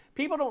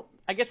 people don't,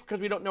 I guess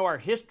because we don't know our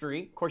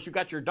history, of course you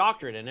got your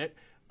doctorate in it,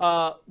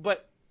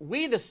 but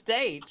we the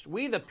states,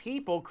 we the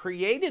people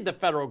created the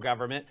federal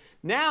government.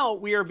 Now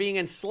we are being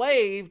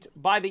enslaved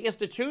by the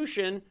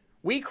institution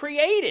we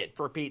created,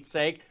 for Pete's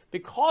sake,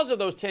 because of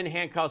those 10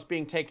 handcuffs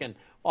being taken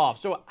off.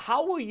 So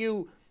how will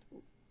you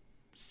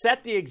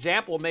set the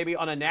example maybe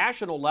on a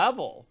national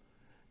level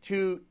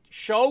to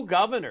show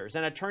governors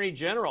and attorney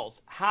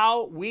generals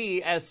how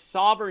we as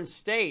sovereign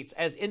states,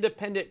 as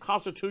independent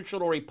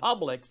constitutional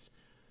republics,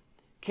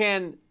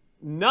 can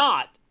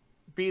not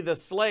be the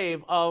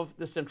slave of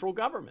the central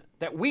government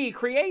that we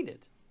created?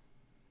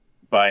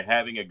 By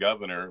having a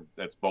governor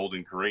that's bold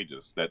and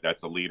courageous,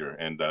 that's a leader.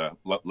 And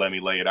let me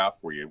lay it out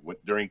for you.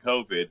 During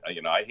COVID,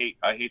 I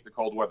hate the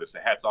cold weather. So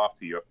hats off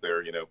to you up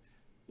there,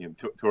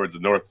 towards the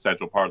north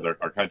central part of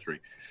our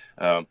country.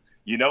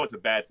 It's a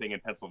bad thing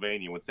in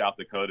Pennsylvania when South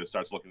Dakota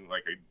starts looking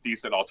like a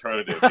decent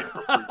alternative for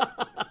free.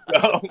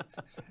 So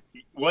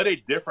what a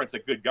difference a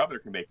good governor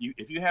can make.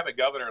 If you have a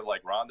governor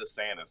like Ron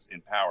DeSantis in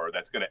power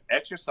that's going to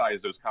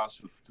exercise those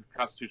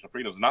constitutional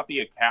freedoms, not be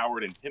a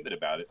coward and timid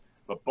about it,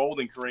 but bold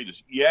and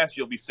courageous. Yes,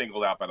 you'll be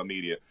singled out by the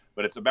media,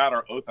 but it's about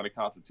our oath on the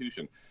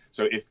Constitution.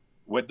 So if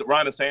what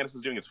Ron DeSantis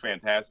is doing is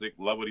fantastic,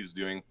 love what he's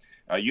doing.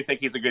 You think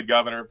he's a good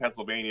governor?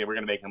 Pennsylvania, we're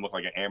going to make him look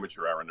like an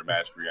amateur hour under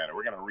Mastriano.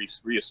 We're going to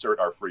reassert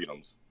our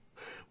freedoms.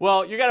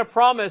 Well, you got to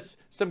promise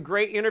some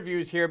great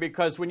interviews here,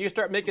 because when you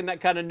start making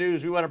that kind of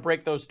news, we want to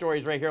break those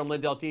stories right here on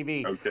Lindell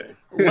TV. Okay.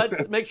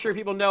 Let's make sure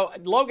people know.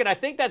 Logan, I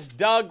think that's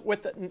Doug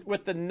with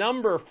the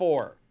number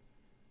 4.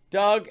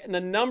 Doug and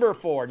the number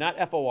 4,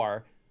 not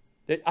FOR.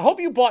 I hope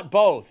you bought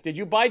both. Did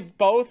you buy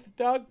both,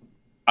 Doug?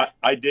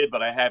 I did,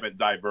 but I haven't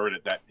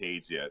diverted that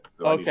page yet,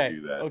 so I need to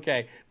do that.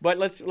 Okay, but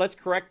let's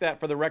correct that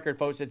for the record,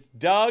 folks. It's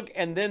Doug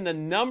and then the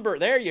number.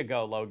 There you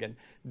go, Logan.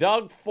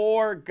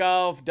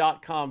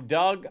 Doug4gov.com.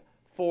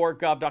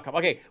 Doug4gov.com.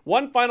 Okay,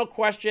 one final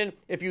question.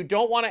 If you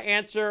don't want to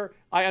answer,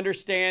 I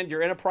understand.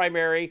 You're in a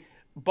primary,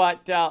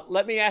 but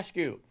let me ask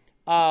you.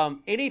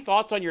 Any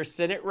thoughts on your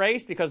Senate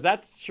race? Because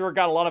that's sure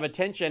got a lot of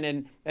attention,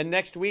 and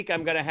next week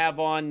I'm going to have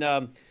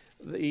on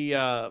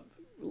the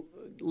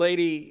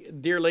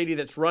dear lady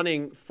that's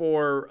running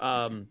for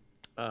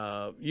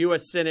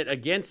U.S. Senate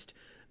against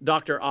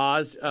Dr.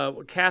 Oz,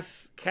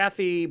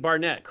 Kathy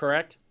Barnett,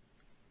 correct?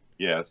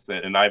 Yes,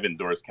 and I've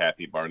endorsed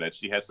Kathy Barnett.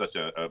 She has such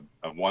a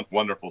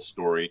wonderful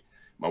story.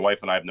 My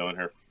wife and I have known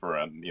her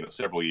for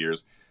several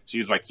years. She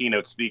was my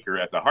keynote speaker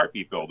at the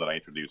Heartbeat Bill that I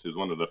introduced. It was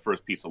one of the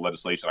first pieces of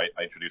legislation I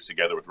introduced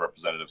together with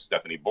Representative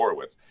Stephanie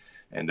Borowitz.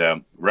 And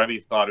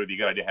Revy thought it would be a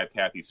good idea to have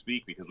Kathy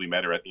speak because we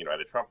met her at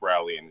a Trump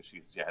rally, and she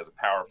has a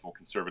powerful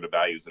conservative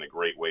values and a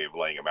great way of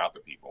laying them out to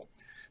people.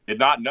 did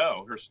not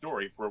know her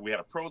story. We had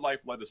a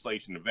pro-life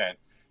legislation event.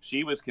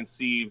 She was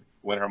conceived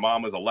when her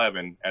mom was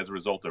 11 as a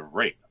result of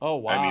rape. Oh,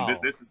 wow. I mean,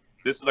 this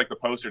is like the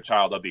poster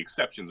child of the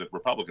exceptions that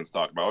Republicans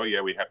talk about. Oh yeah,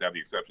 we have to have the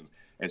exceptions.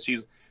 And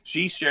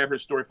she shared her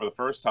story for the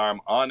first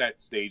time on that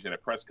stage in a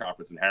press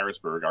conference in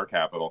Harrisburg, our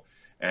capital,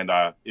 and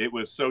it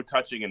was so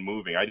touching and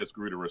moving. I just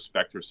grew to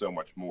respect her so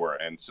much more.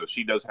 And so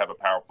she does have a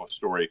powerful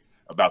story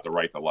about the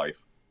right to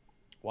life.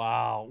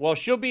 Wow. Well,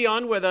 she'll be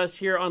on with us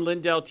here on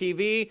Lindell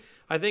TV.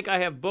 I think I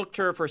have booked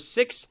her for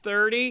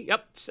 6:30.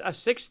 Yep,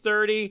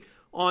 6:30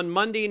 on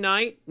Monday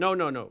night.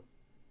 No.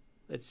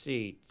 Let's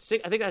see.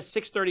 I think that's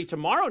 6:30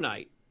 tomorrow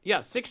night.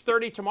 Yeah,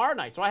 6:30 tomorrow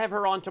night. So I have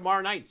her on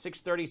tomorrow night,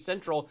 6:30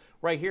 Central,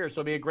 right here.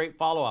 So it'll be a great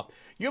follow-up.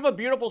 You have a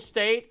beautiful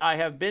state. I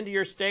have been to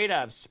your state.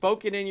 I've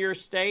spoken in your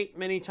state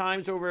many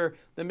times over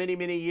the many,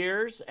 many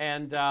years.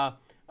 And,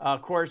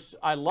 of course,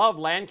 I love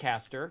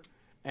Lancaster.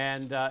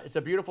 And it's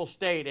a beautiful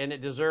state, and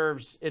it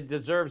deserves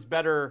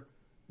better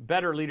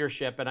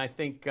leadership. And I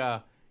think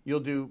you'll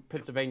do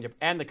Pennsylvania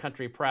and the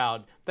country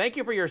proud. Thank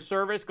you for your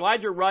service.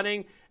 Glad you're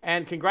running,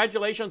 and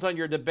congratulations on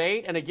your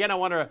debate. And again, I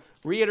want to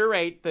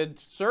reiterate the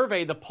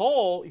survey, the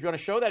poll. You're going to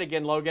show that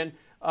again, Logan.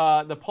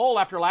 The poll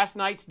after last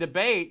night's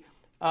debate,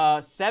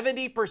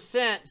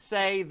 70%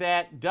 say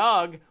that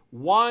Doug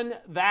won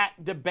that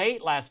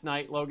debate last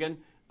night, Logan.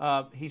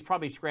 He's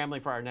probably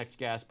scrambling for our next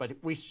guest, but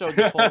we showed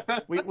the poll.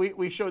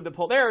 we showed the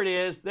poll. There it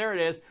is.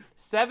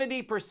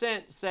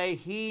 70% say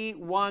he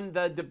won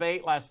the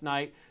debate last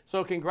night.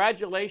 So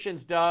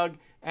congratulations, Doug.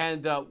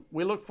 And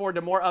we look forward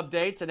to more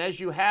updates. And as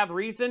you have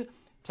reason,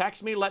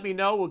 text me, let me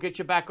know. We'll get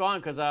you back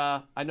on because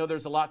I know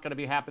there's a lot going to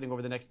be happening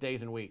over the next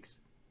days and weeks.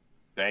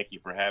 Thank you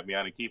for having me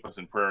on, and keep us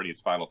in prayer in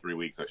these final 3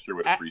 weeks. I sure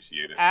would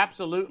appreciate it.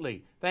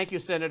 Absolutely. Thank you,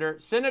 Senator.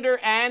 Senator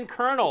and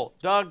Colonel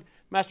Doug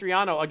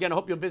Mastriano. Again, I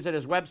hope you'll visit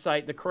his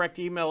website. The correct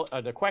email,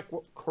 the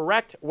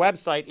correct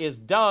website is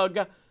Doug,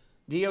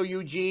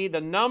 D-O-U-G,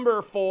 the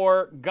number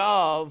 4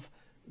 gov.com.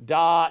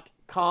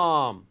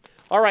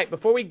 All right,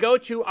 before we go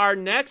to our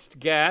next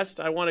guest,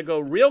 I want to go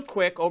real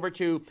quick over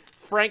to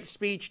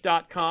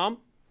frankspeech.com.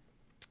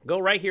 Go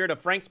right here to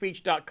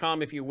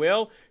frankspeech.com, if you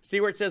will.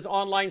 See where it says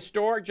online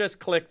store? Just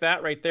click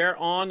that right there,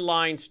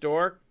 online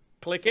store.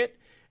 Click it,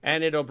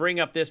 and it'll bring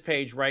up this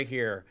page right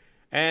here.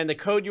 And the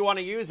code you want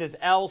to use is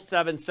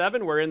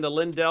L77. We're in the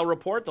Lindell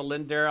Report, the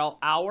Lindell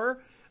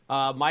Hour.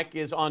 Mike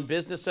is on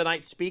business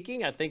tonight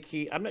speaking.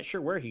 I'm not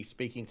sure where he's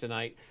speaking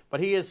tonight, but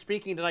he is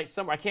speaking tonight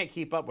somewhere. I can't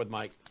keep up with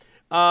Mike.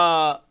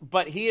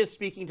 But he is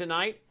speaking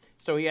tonight,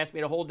 so he asked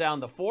me to hold down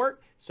the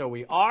fort, so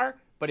we are.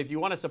 But if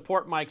you want to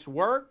support Mike's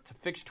work to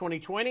fix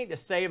 2020, to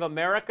save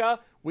America,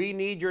 we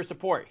need your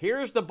support.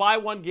 Here's the buy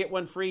one, get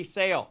one free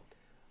sale.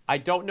 I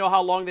don't know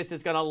how long this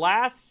is going to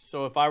last,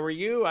 so if I were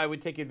you, I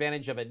would take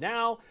advantage of it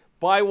now.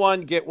 Buy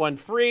one, get one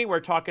free. We're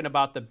talking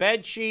about the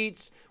bed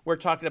sheets. We're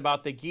talking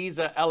about the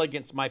Giza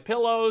Elegance My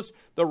Pillows,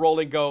 the Roll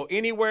and Go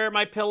Anywhere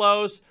My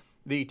Pillows,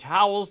 the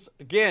towels.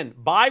 Again,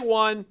 buy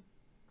one,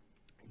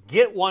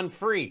 get one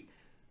free.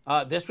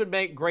 This would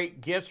make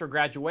great gifts for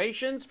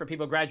graduations, for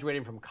people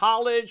graduating from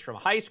college, from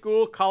high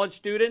school, college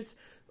students,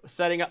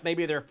 setting up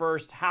maybe their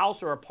first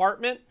house or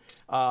apartment.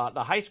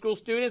 The high school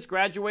students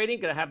graduating,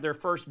 going to have their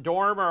first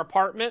dorm or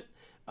apartment.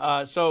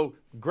 So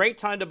great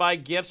time to buy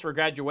gifts for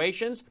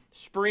graduations,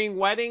 spring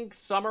weddings,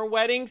 summer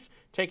weddings.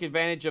 Take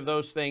advantage of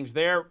those things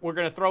there. We're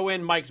going to throw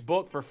in Mike's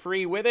book for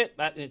free with it.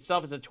 That in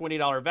itself is a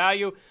 $20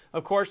 value.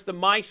 Of course, the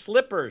My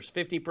Slippers,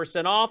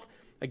 50% off.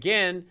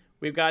 Again,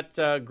 we've got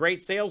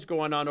great sales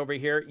going on over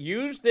here.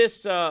 Use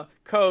this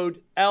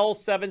code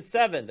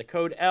L77, the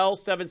code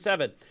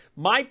L77.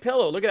 My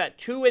Pillow, look at that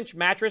 2-inch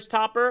mattress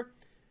topper.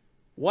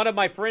 One of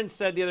my friends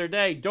said the other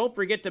day, don't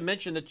forget to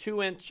mention the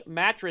 2-inch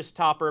mattress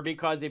topper,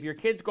 because if your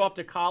kids go off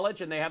to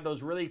college and they have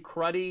those really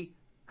cruddy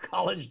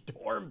college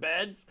dorm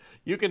beds,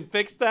 you can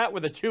fix that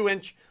with a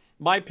 2-inch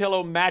My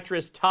Pillow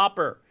mattress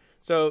topper.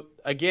 So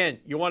again,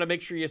 you want to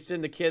make sure you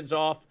send the kids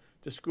off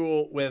to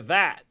school with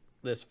that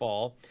this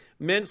fall.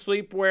 Men's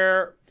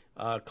sleepwear,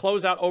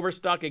 closeout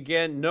overstock.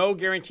 Again, no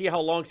guarantee how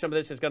long some of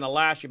this is going to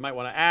last. You might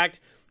want to act.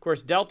 Of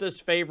course, Delta's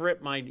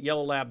favorite, my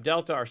yellow lab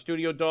Delta, our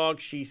studio dog,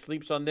 she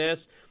sleeps on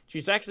this.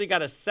 She's actually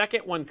got a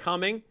second one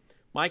coming.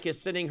 Mike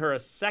is sending her a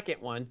second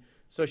one,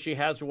 so she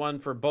has one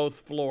for both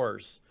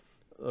floors,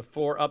 the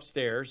floor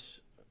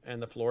upstairs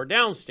and the floor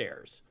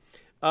downstairs.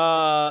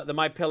 The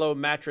MyPillow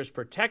mattress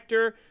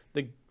protector,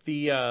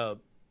 the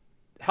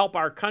help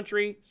our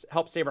country,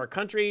 help save our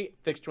country,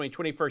 fix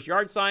 2020 first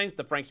yard signs,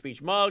 the Frank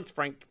Speech mugs,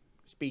 Frank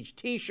Speech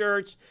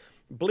t-shirts,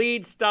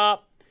 bleed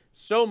stop,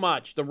 so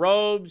much. The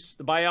robes,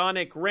 the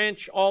bionic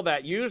wrench, all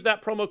that. Use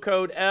that promo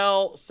code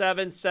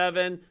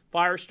L77,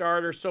 fire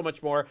starter, so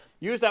much more.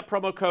 Use that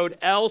promo code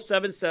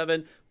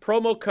L77,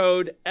 promo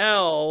code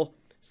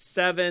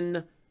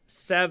L77,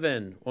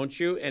 won't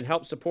you? And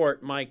help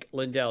support Mike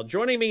Lindell.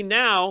 Joining me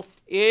now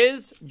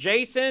is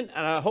Jason,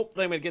 and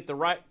hopefully I'm going to get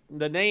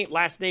the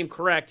last name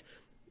correct.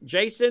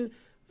 Jason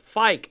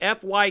Fyke,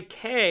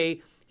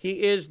 F-Y-K. He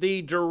is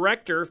the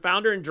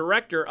founder and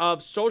director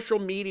of Social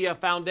Media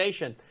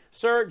Foundation.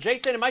 Sir,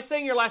 Jason, am I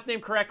saying your last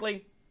name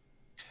correctly?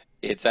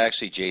 It's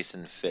actually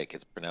Jason Fick.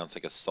 It's pronounced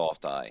like a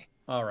soft I.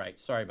 All right.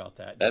 Sorry about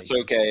that, That's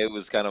Jason. okay. It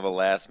was kind of a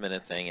last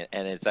minute thing,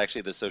 and it's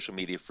actually the Social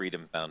Media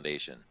Freedom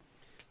Foundation.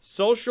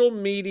 Social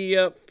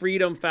Media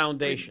Freedom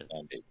Foundation.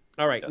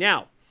 All right. Yes.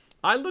 Now,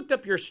 I looked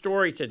up your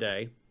story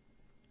today.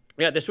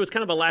 Yeah, this was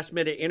kind of a last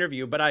minute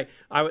interview, but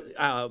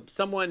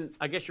someone,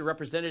 I guess your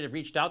representative,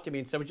 reached out to me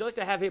and said, "Would you like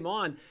to have him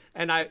on?"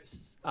 And I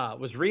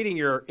was reading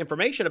your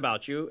information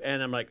about you,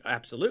 and I'm like,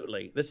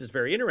 "Absolutely, this is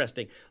very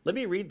interesting." Let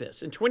me read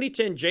this. In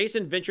 2010,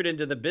 Jason ventured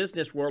into the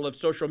business world of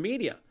social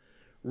media.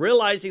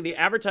 Realizing the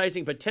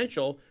advertising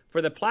potential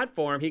for the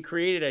platform, he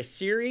created a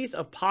series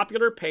of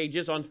popular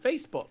pages on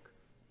Facebook,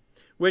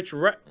 which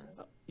you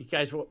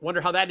guys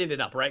wonder how that ended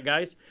up, right,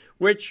 guys?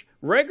 Which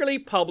regularly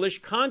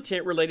publish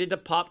content related to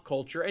pop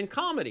culture and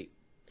comedy.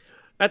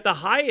 At the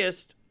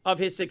highest of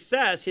his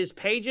success, his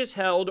pages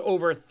held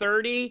over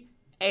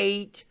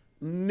 38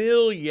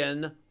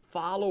 million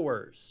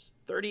followers.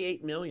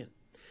 38 million.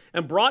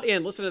 And brought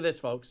in, listen to this,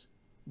 folks,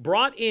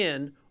 brought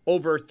in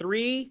over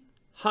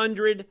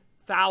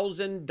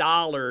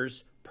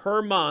 $300,000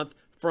 per month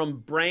from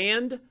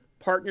brand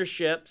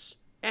partnerships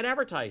and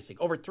advertising.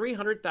 Over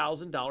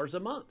 $300,000 a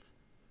month.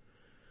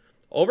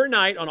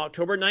 Overnight, on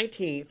October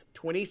 19th,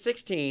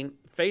 2016,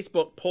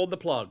 Facebook pulled the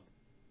plug,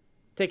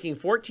 taking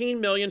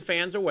 14 million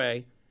fans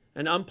away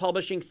and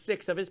unpublishing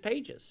 6 of his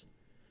pages.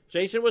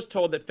 Jason was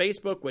told that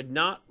Facebook would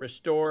not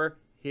restore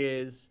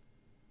his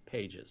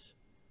pages.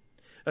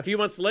 A few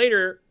months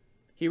later,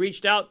 he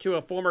reached out to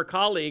a former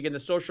colleague in the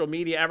social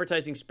media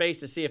advertising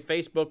space to see if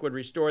Facebook would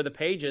restore the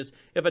pages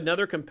if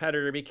another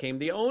competitor became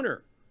the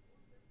owner.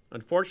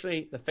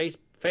 Unfortunately,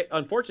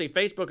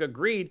 Facebook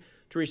agreed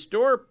to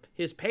restore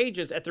his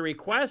pages at the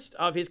request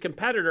of his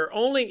competitor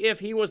only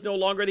if he was no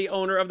longer the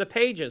owner of the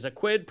pages, a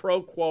quid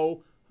pro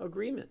quo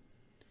agreement.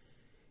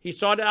 He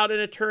sought out an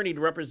attorney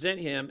to represent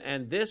him,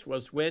 and this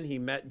was when he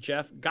met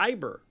Jeff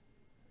Graber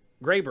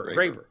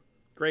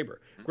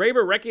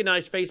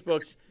recognized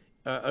Facebook's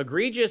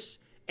egregious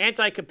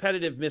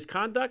anti-competitive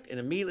misconduct and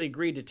immediately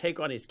agreed to take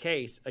on his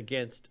case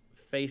against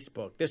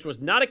Facebook. This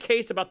was not a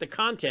case about the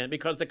content,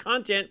 because the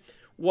content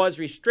was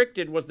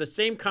restricted was the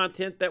same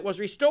content that was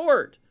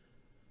restored,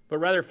 but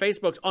rather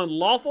Facebook's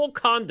unlawful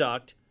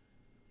conduct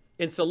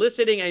in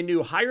soliciting a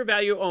new higher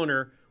value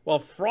owner while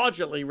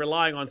fraudulently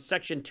relying on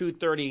Section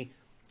 230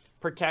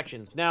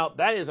 protections. Now,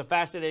 that is a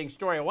fascinating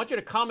story. I want you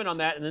to comment on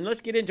that, and then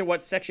let's get into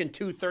what Section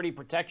 230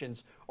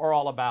 protections are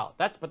all about.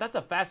 That's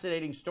a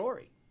fascinating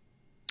story.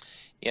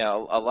 Yeah,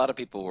 a lot of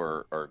people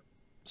are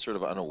sort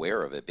of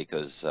unaware of it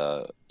because,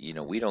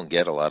 we don't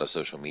get a lot of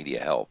social media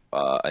help.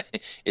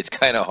 It's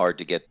kind of hard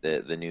to get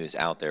the news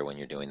out there when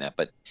you're doing that.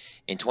 But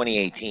in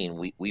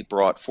 2018, we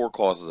brought 4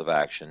 causes of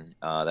action.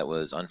 That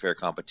was unfair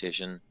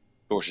competition,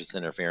 tortious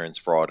interference,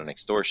 fraud, and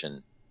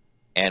extortion.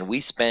 And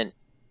we spent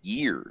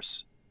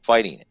years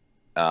fighting it.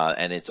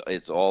 And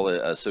it's all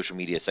a social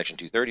media Section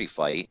 230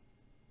 fight.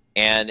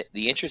 And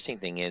the interesting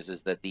thing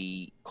is that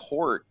the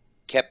court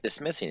kept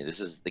dismissing it. This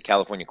is the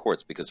California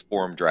courts, because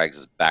forum drags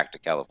us back to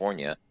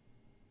California.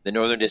 The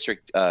Northern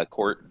District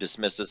Court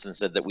dismissed us and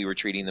said that we were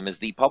treating them as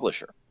the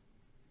publisher.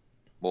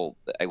 Well,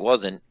 I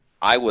wasn't.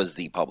 I was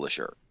the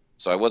publisher,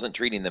 so I wasn't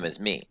treating them as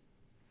me.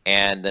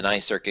 And the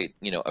Ninth Circuit,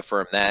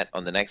 affirmed that.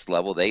 On the next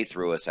level, they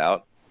threw us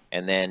out,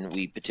 and then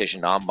we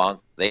petitioned en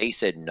banc. They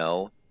said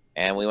no,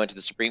 and we went to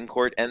the Supreme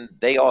Court, and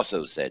they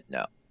also said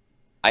no.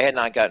 I had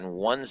not gotten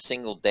one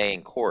single day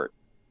in court,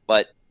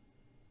 but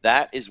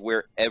that is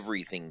where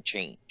everything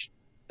changed,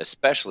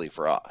 especially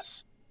for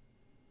us.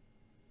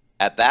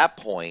 At that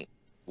point,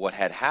 what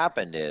had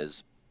happened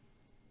is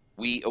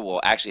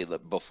actually,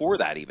 before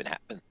that even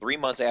happened, 3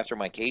 months after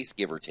my case,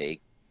 give or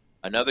take,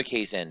 another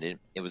case ended.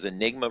 It was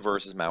Enigma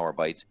versus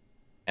Malwarebytes.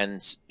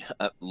 And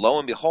lo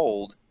and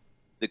behold,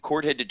 the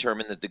court had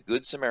determined that the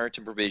Good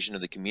Samaritan provision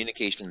of the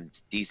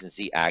Communications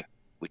Decency Act,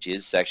 which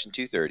is Section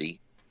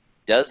 230,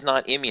 does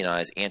not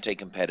immunize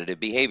anti-competitive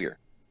behavior.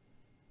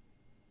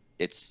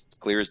 It's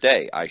clear as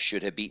day. I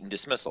should have beaten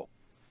dismissal.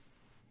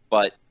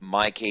 But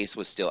my case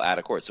was still out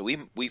of court. So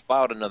we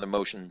filed another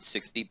motion,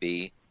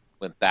 60B,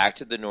 went back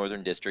to the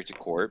Northern District of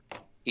Court.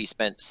 He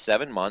spent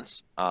 7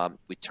 months.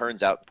 It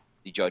turns out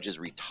the judge is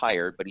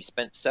retired, but he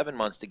spent 7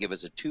 months to give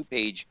us a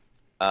 2-page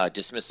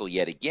dismissal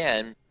yet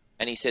again.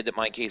 And he said that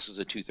my case was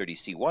a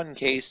 230C1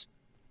 case,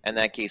 and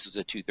that case was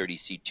a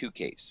 230C2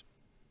 case.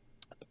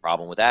 The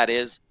problem with that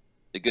is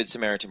the Good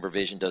Samaritan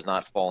provision does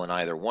not fall in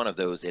either one of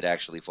those. It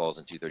actually falls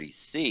in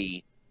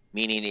 230C,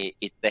 meaning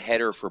it's the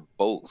header for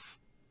both.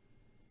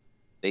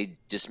 They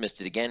dismissed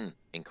it again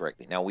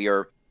incorrectly. Now we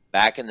are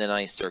back in the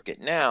Ninth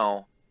Circuit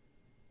now,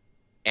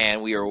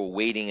 and we are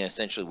awaiting,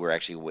 essentially, we're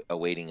actually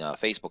awaiting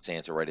Facebook's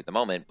answer right at the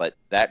moment, but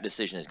that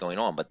decision is going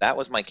on. But that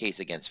was my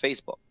case against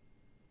Facebook.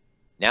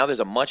 Now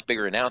there's a much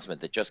bigger announcement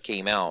that just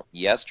came out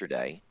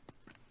yesterday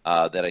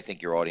that I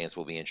think your audience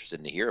will be interested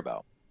in to hear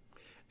about.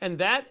 And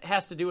that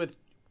has to do with,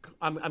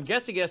 I'm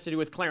guessing it has to do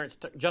with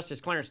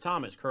Justice Clarence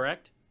Thomas,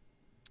 correct?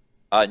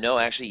 No,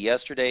 actually,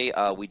 yesterday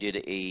we did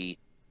a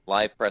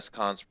live press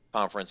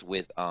conference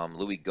with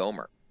Louis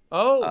Gohmert.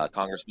 Oh.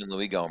 Congressman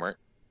Louis Gohmert.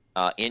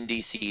 in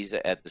D.C.'s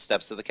at the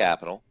steps of the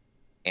Capitol,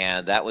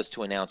 and that was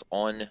to announce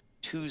on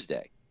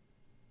Tuesday.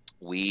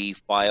 We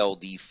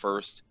filed the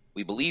first,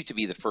 we believe to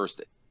be the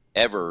first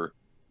ever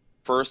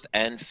First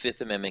and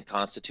Fifth Amendment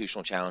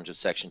constitutional challenge of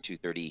Section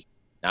 230,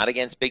 not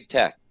against big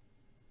tech.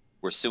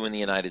 We're suing the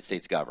United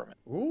States government.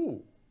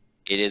 Ooh.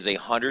 It is a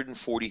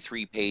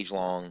 143-page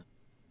long,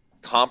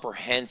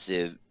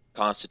 comprehensive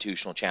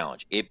constitutional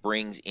challenge. It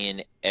brings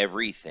in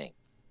everything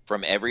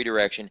from every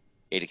direction.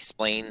 It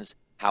explains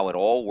how it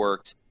all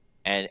worked.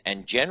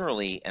 And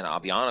generally, and I'll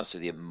be honest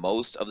with you,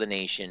 most of the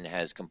nation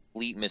has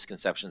complete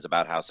misconceptions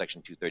about how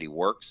Section 230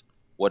 works,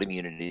 what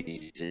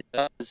immunities it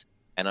does,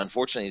 and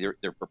unfortunately,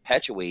 they're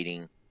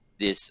perpetuating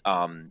this,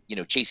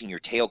 chasing your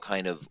tail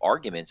kind of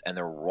arguments, and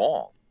they're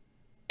wrong.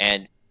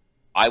 And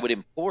I would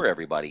implore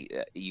everybody,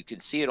 you can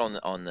see it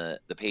on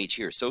the page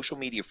here,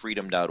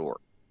 socialmediafreedom.org.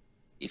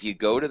 If you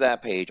go to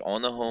that page,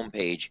 on the home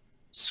page,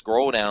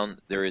 scroll down,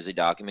 there is a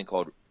document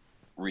called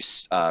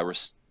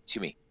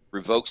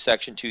Revoke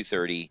Section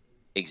 230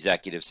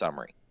 Executive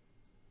Summary.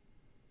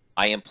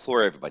 I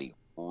implore everybody,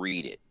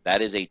 read it.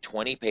 That is a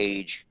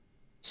 20-page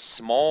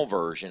small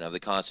version of the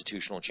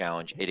constitutional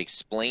challenge. It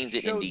explains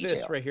it in detail. Show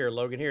this right here,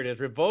 Logan. Here it is.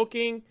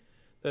 Revoking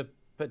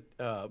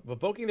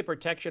the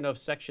protection of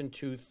Section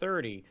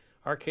 230.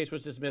 Our case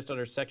was dismissed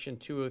under Section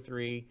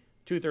 203,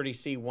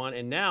 230C1,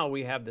 and now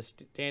we have the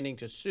standing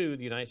to sue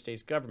the United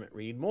States government.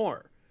 Read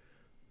more.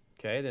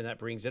 Okay, then that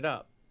brings it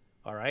up.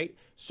 All right.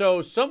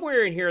 So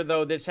somewhere in here,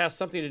 though, this has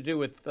something to do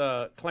with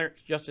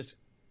Justice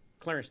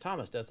Clarence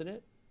Thomas, doesn't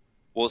it?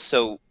 Well,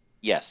 so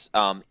yes.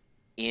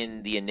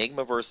 In the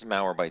Enigma versus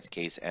Malwarebytes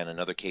case and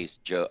another case,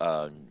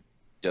 Doe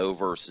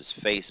versus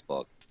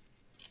Facebook,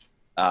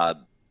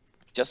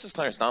 Justice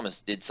Clarence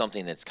Thomas did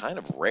something that's kind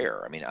of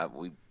rare. I mean,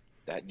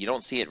 you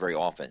don't see it very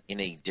often. In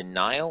a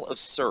denial of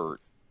cert,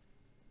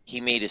 he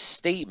made a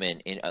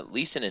statement, at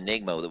least in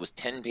Enigma, that was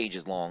 10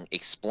 pages long,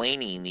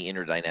 explaining the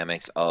inner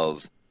dynamics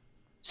of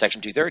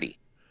Section 230.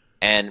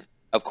 And,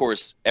 of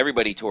course,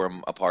 everybody tore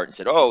him apart and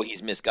said, oh,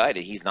 he's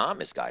misguided. He's not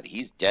misguided.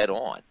 He's dead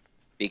on.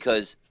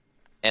 Because,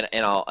 and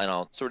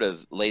I'll sort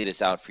of lay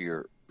this out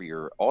for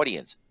your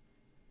audience.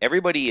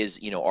 Everybody is,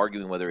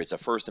 arguing whether it's a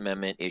First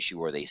Amendment issue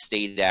or they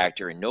state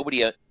actor, and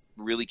nobody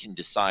really can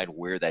decide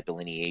where that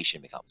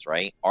delineation becomes,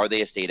 right? Are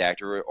they a state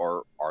actor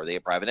or are they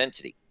a private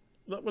entity?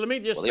 Well, let me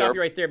just stop you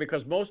right there,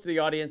 because most of the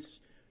audience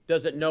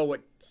doesn't know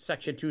what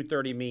Section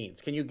 230 means.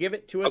 Can you give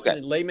it to us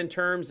in layman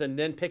terms and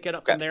then pick it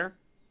up from there?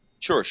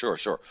 Sure.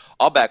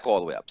 I'll back all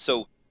the way up.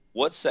 So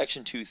what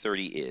Section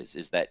 230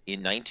 is that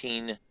in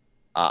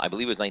I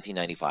believe it was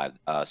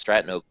 1995,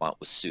 Stratton Oakmont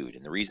was sued.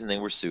 And the reason they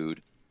were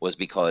sued was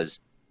because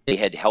they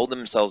had held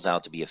themselves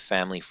out to be a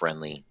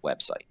family-friendly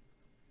website.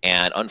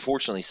 And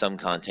unfortunately, some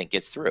content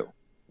gets through.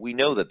 We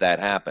know that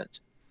happens.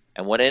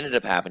 And what ended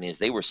up happening is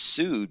they were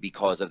sued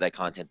because of that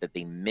content that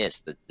they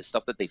missed, the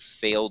stuff that they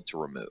failed to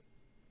remove.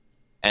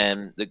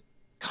 And the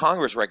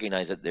Congress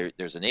recognized that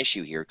there's an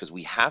issue here, because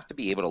we have to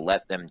be able to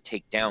let them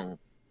take down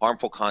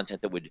harmful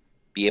content that would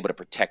be able to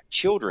protect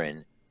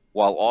children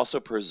while also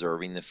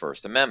preserving the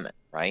First Amendment,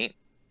 right?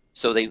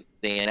 So they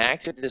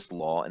enacted this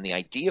law, and the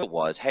idea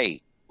was,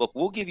 hey, look,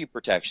 we'll give you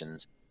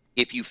protections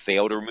if you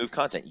fail to remove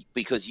content,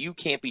 because you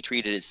can't be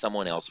treated as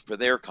someone else for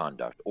their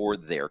conduct or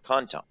their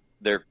content,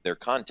 their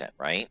content,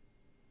 right?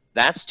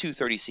 That's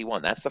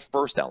 230C1. That's the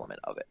first element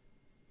of it.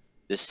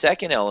 The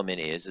second element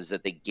is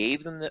that they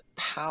gave them the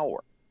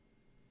power.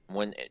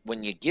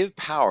 When you give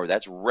power,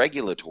 that's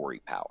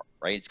regulatory power,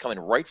 right? It's coming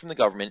right from the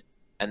government,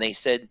 and they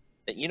said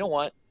that, you know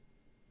what?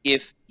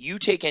 If you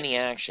take any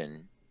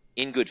action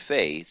in good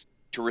faith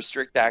to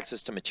restrict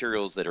access to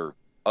materials that are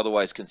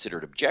otherwise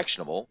considered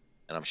objectionable,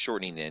 and I'm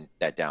shortening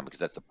that down because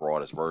that's the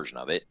broadest version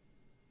of it,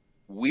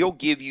 we'll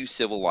give you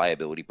civil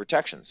liability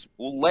protections.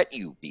 We'll let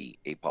you be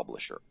a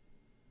publisher.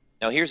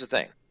 Now, here's the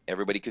thing.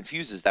 Everybody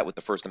confuses that with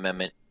the First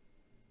Amendment,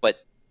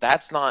 but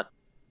that's not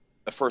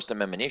a First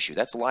Amendment issue.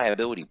 That's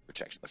liability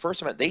protection. The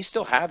First Amendment, they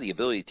still have the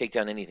ability to take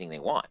down anything they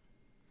want.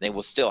 They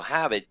will still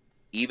have it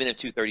even if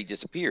 230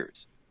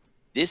 disappears.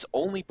 This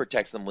only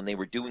protects them when they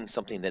were doing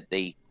something that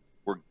they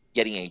were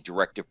getting a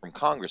directive from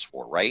Congress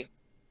for, right?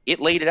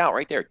 It laid it out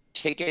right there.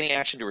 Take any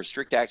action to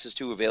restrict access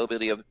to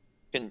availability of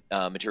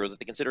materials that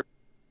they consider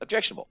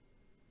objectionable.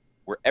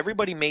 Where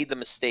everybody made the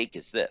mistake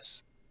is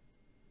this.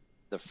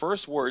 The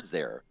first words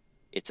there,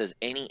 it says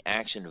any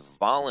action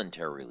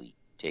voluntarily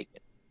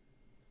taken.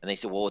 And they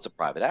said, well, it's a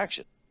private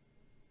action.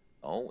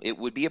 No, it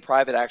would be a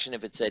private action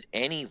if it said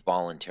any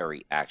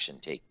voluntary action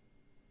taken.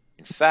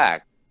 In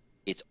fact,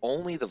 it's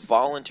only the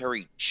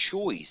voluntary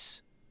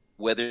choice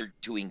whether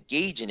to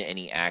engage in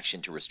any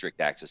action to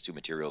restrict access to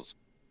materials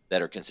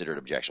that are considered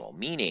objectionable.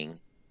 Meaning,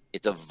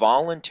 it's a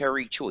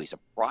voluntary choice, a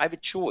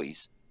private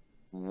choice,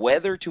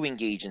 whether to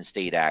engage in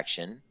state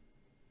action,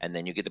 and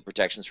then you get the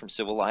protections from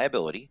civil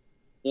liability,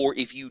 or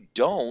if you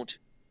don't,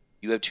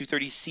 you have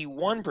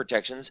 230C1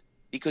 protections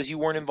because you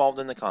weren't involved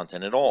in the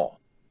content at all.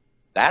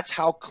 That's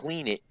how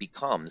clean it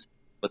becomes.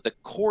 But the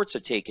courts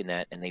have taken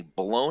that and they've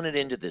blown it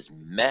into this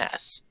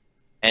mess.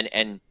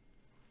 And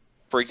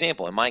For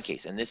example, in my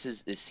case, and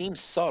this seems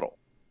subtle,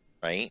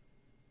 right?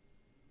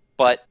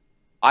 But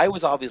I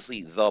was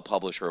obviously the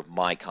publisher of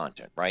my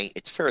content, right?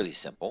 It's fairly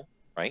simple,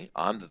 right?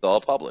 I'm the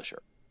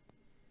publisher.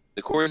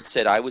 The court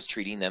said I was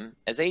treating them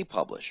as a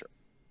publisher,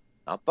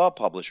 not the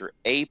publisher,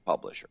 a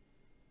publisher.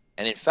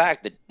 And in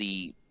fact,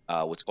 the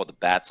what's called the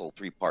Batzel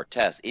three-part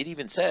test, it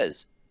even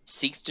says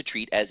seeks to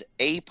treat as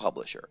a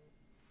publisher.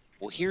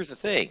 Well, here's the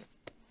thing.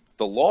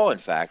 The law, in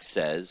fact,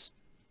 says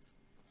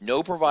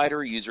no provider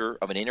or user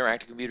of an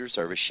interactive computer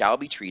service shall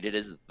be treated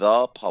as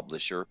the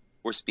publisher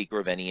or speaker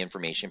of any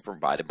information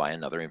provided by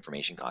another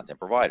information content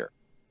provider.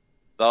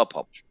 The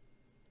publisher.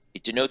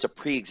 It denotes a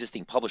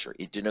pre-existing publisher.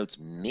 It denotes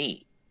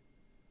me.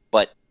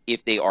 But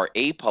if they are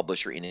a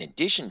publisher in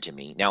addition to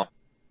me, now,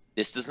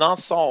 this does not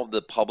solve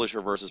the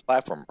publisher versus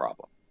platform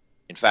problem.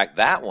 In fact,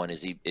 that one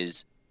is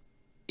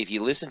if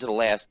you listen to the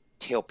last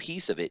tail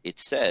piece of it, it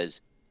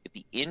says if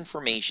the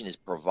information is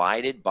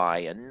provided by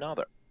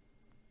another.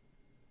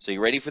 So you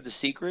ready for the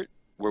secret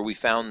where we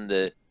found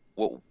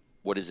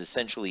what is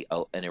essentially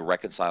an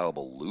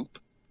irreconcilable loop?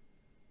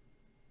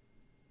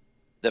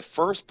 The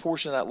first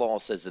portion of that law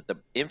says that the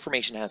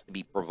information has to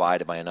be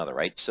provided by another,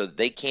 right? So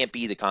they can't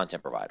be the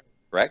content provider,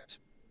 correct?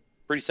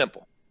 Pretty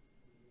simple.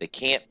 They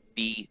can't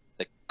be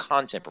the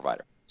content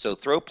provider. So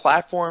throw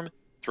platform,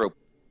 throw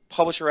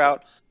publisher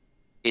out.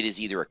 It is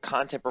either a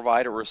content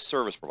provider or a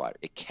service provider.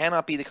 It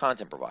cannot be the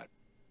content provider.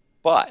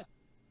 But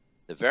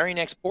the very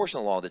next portion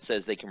of the law that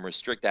says they can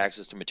restrict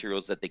access to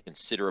materials that they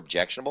consider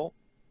objectionable,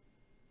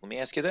 let me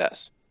ask you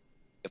this.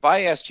 If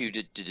I asked you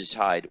to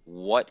decide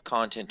what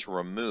content to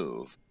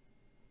remove,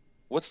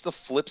 what's the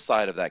flip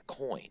side of that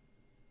coin?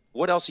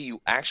 What else are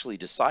you actually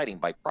deciding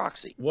by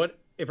proxy? What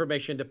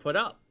information to put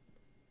up?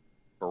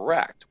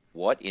 Correct.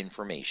 What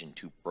information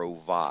to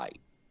provide,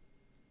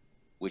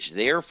 which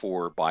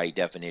therefore, by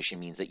definition,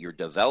 means that you're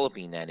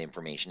developing that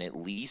information, at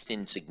least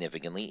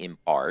insignificantly, in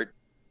part,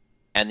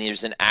 and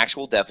there's an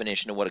actual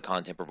definition of what a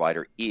content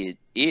provider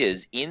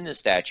is in the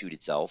statute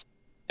itself.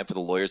 And for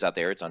the lawyers out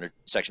there, it's under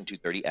Section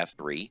 230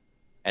 F3,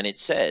 and it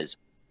says,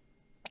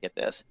 get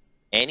this,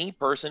 any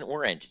person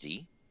or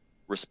entity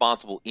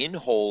responsible in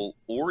whole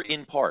or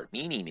in part,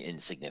 meaning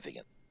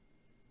insignificant,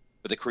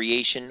 for the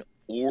creation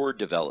or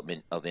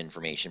development of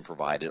information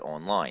provided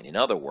online. In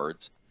other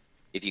words,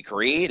 if you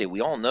created, we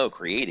all know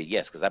created,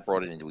 yes, because that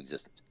brought it into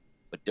existence.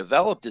 But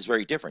developed is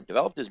very different.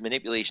 Developed is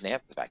manipulation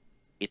after the fact.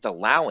 It's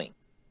allowing,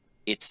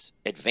 it's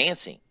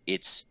advancing,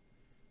 it's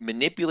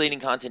manipulating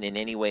content in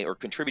any way or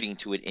contributing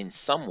to it in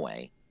some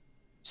way.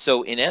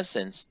 So in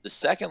essence, the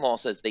second law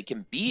says they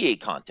can be a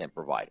content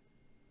provider.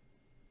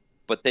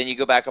 But then you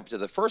go back up to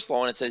the first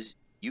law and it says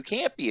you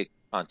can't be a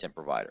content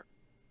provider.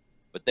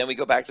 But then we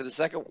go back to the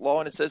second law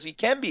and it says you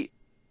can be.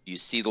 Do you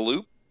see the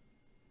loop?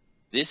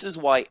 This is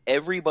why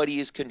everybody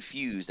is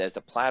confused as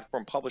the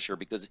platform publisher,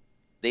 because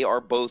they are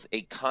both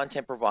a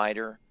content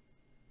provider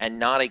and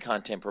not a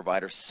content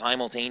provider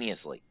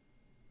simultaneously.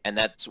 And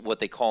that's what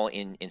they call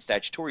in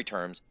statutory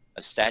terms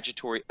a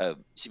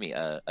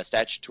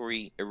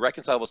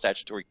irreconcilable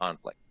statutory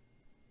conflict.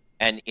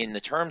 And in the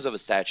terms of a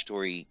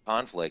statutory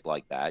conflict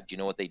like that, do you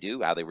know what they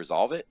do? How they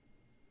resolve it?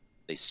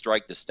 They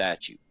strike the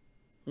statute.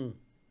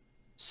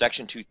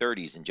 Section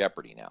 230 is in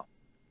jeopardy now.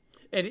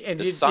 And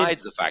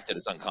besides the fact that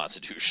it's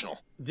unconstitutional.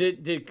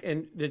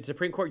 Did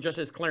Supreme Court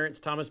Justice Clarence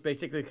Thomas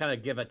basically kind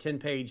of give a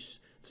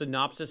 10-page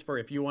synopsis for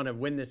if you want to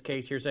win this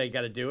case, here's how you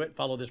got to do it,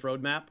 follow this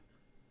roadmap?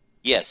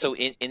 Yeah, so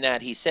in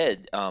that he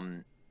said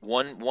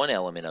one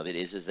element of it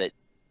is that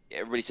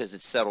everybody says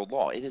it's settled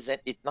law. It's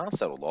not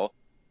settled law.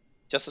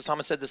 Justice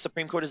Thomas said the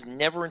Supreme Court has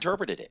never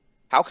interpreted it.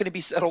 How can it be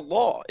settled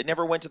law? It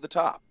never went to the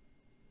top.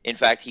 In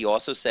fact, he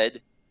also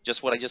said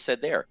just what I just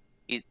said there.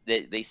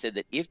 They said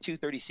that if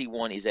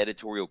 230C1 is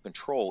editorial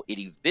control, it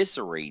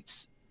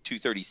eviscerates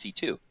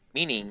 230C2,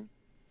 meaning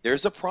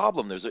there's a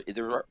problem.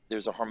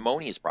 There's a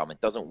harmonious problem.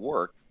 It doesn't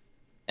work.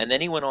 And then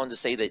he went on to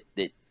say that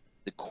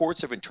the courts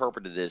have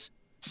interpreted this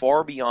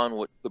far beyond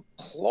what could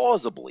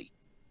plausibly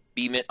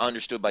be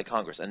understood by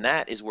Congress. And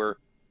that is where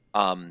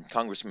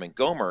Congressman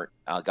Gohmert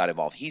got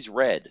involved. He's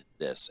read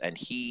this, and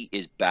he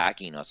is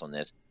backing us on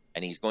this,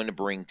 and he's going to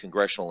bring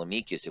congressional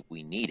amicus if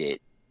we need it.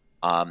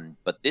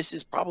 But this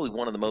is probably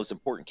one of the most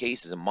important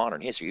cases in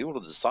modern history. You're able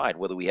to decide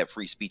whether we have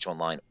free speech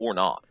online or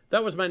not.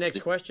 That was my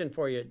next question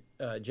for you,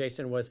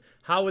 Jason, was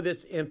how would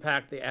this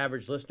impact the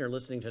average listener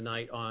listening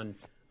tonight on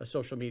a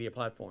social media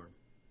platform?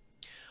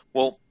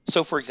 Well,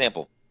 so for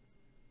example,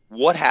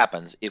 what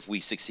happens if we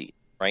succeed,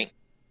 right?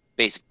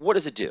 What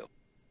does it do?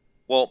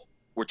 Well,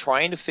 we're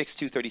trying to fix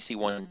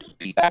 230C1 to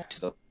be back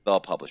to the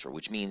publisher,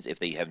 which means if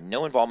they have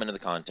no involvement in the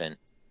content,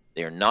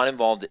 they are not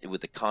involved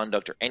with the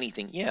conduct or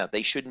anything, yeah,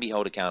 they shouldn't be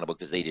held accountable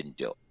because they didn't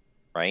do it,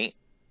 right?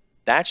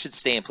 That should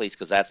stay in place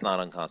because that's not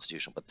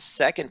unconstitutional. But the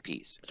second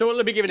piece. So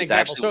let me give an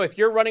example. So if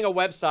you're running a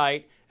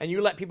website and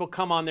you let people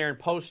come on there and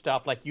post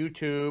stuff like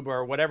YouTube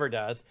or whatever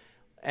does,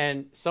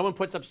 and someone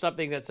puts up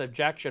something that's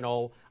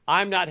objectionable,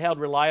 I'm not held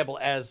reliable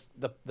as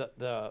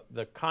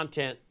the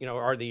content,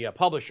 or the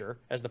publisher,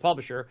 as the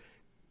publisher,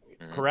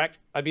 correct?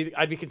 I'd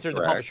be considered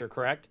the publisher,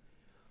 correct?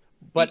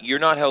 But You're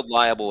not held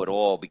liable at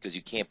all because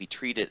you can't be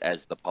treated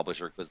as the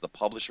publisher because the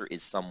publisher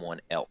is someone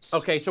else.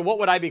 okay, so what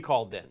would I be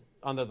called then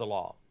under the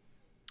law?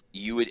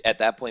 You would at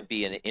that point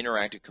be an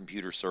interactive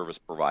computer service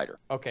provider.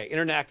 Okay,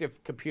 interactive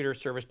computer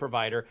service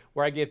provider,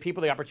 where I give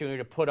people the opportunity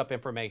to put up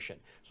information.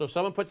 So if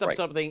someone puts up Right.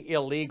 something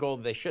illegal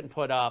they shouldn't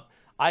put up,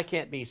 I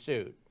can't be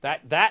sued.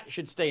 That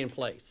should stay in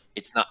place.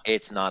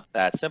 It's not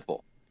that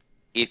simple.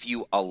 If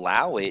you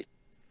allow it,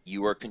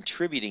 you are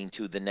contributing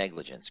to the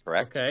negligence,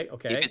 correct? Okay,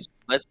 okay. If it's,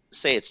 let's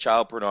say it's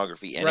child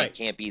pornography and Right. it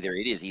can't be there,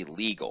 it is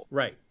illegal.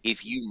 Right.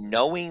 If you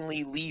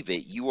knowingly leave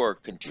it, you are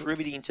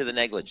contributing to the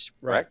negligence,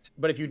 Right. correct?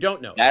 But if you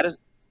don't know, That is,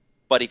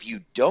 but if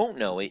you don't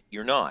know it,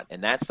 you're not.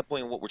 And that's the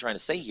point of what we're trying to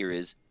say here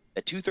is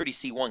that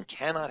 230C1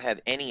 cannot have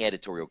any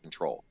editorial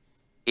control.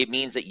 It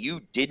means that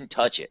you didn't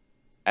touch it.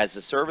 As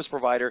the service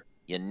provider,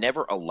 you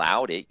never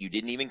allowed it. You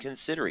didn't even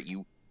consider it.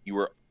 You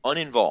were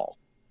uninvolved,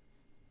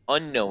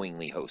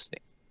 unknowingly hosting.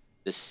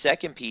 The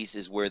second piece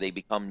is where they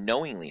become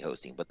knowingly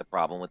hosting. But the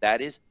problem with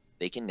that is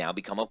they can now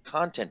become a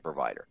content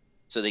provider.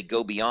 So they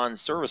go beyond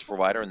service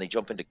provider and they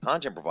jump into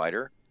content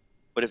provider.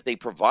 But if they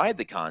provide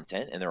the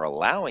content and they're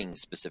allowing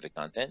specific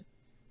content,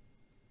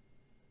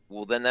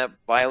 well, then that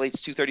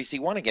violates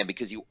 230C1 again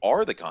because you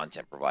are the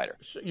content provider.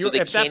 So they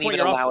can't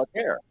even allow it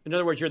there. In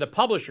other words, you're the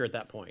publisher at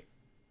that point.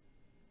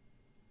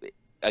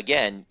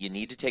 Again, you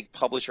need to take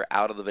publisher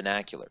out of the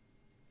vernacular.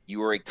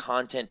 You are a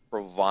content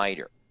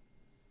provider.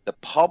 The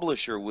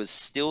publisher was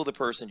still the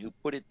person who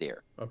put it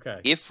there.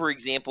 Okay. If, for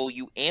example,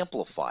 you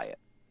amplify it,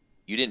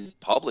 you didn't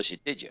publish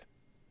it, did you?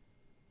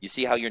 You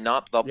see how you're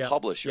not the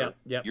publisher.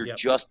 You're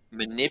just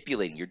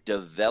manipulating. You're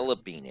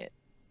developing it.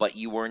 But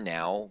you are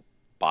now,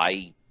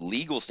 by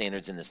legal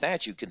standards in the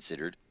statute,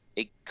 considered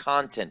a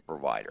content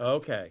provider.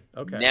 Okay.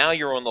 Okay. Now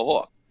you're on the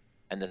hook.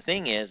 And the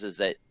thing is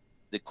that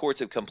the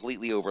courts have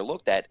completely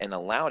overlooked that and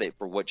allowed it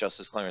for what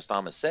Justice Clarence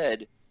Thomas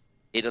said.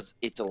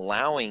 It's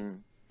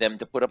allowing them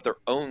to put up their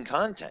own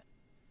content.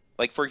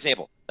 Like, for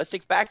example, let's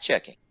take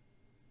fact-checking.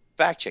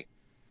 Fact-checking.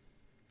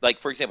 Like,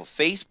 for example,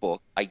 Facebook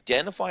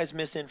identifies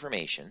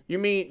misinformation. You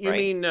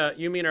mean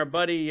our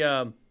buddy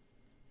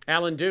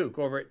Alan Duke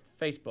over at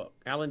Facebook?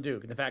 Alan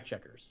Duke, the fact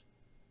checkers.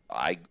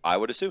 I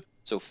would assume.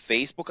 So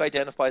Facebook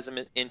identifies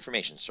the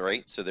information,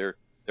 right? So they're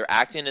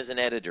acting as an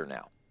editor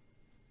now.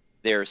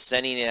 They're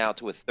sending it out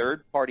to a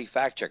third-party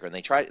fact checker, and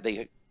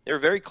they're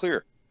very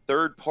clear,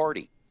 third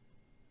party.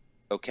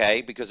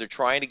 Okay, because they're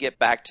trying to get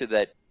back to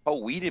that.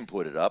 Oh, we didn't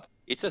put it up.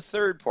 It's a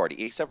third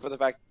party, except for the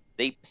fact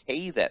they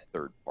pay that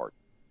third party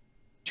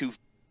to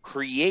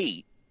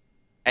create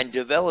and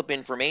develop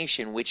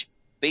information which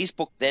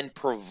Facebook then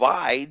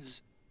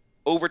provides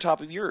over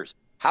top of yours.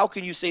 How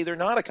can you say they're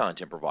not a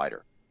content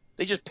provider?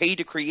 They just paid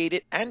to create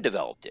it and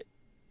developed it.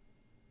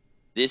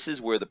 This is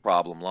where the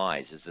problem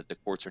lies, is that the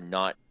courts are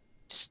not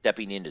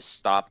stepping in to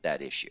stop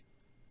that issue.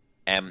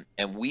 And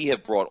we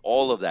have brought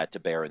all of that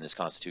to bear in this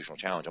constitutional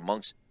challenge,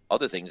 amongst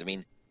other things. I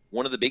mean,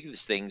 one of the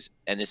biggest things,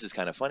 and this is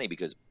kind of funny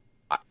because,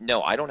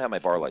 I don't have my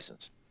bar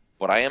license,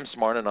 but I am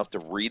smart enough to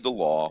read the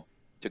law,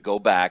 to go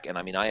back, and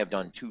I mean, I have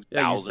done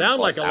 2,000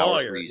 plus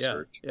hours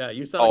research. Yeah,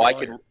 you sound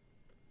like a lawyer.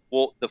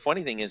 Well, the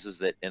funny thing is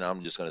that, and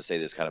I'm just going to say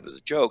this kind of as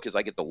a joke, is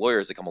I get the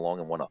lawyers that come along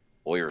and want to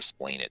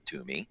lawyer-splain it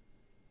to me.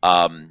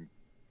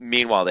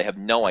 Meanwhile, they have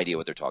no idea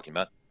what they're talking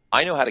about.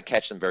 I know how to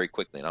catch them very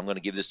quickly, and I'm going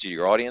to give this to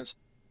your audience.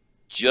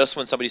 Just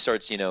when somebody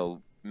starts,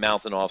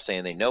 mouthing off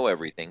saying they know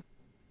everything,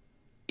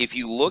 if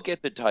you look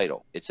at the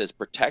title, it says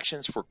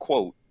protections for,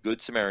 quote,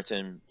 Good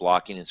Samaritan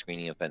blocking and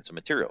screening offensive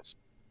materials.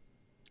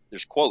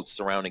 There's quotes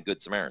surrounding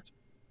Good Samaritan.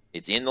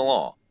 It's in the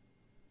law.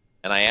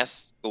 And I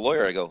asked the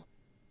lawyer, I go,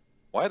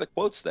 why are the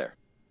quotes there?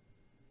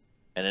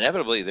 And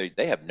inevitably,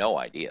 they have no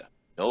idea.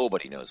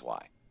 Nobody knows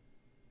why.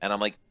 And I'm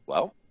like,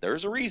 well,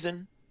 there's a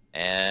reason.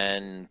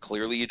 And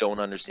clearly you don't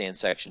understand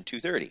Section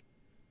 230.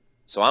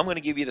 So I'm going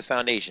to give you the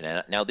foundation.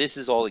 And now this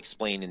is all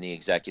explained in the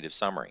executive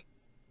summary.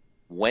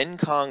 When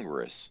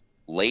Congress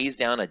lays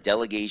down a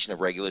delegation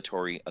of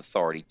regulatory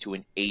authority to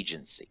an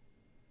agency,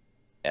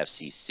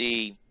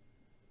 FCC,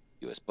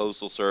 U.S.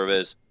 Postal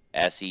Service,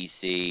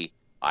 SEC,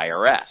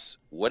 IRS,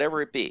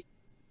 whatever it be,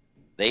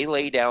 they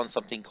lay down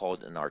something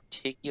called an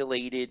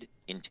articulated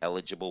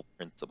intelligible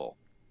principle.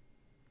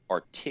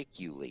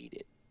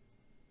 Articulated.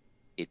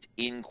 It's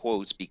in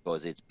quotes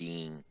because it's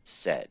being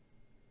said.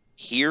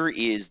 Here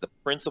is the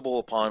principle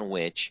upon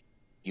which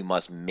you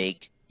must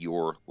make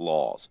your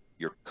laws,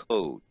 your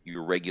code,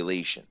 your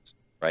regulations,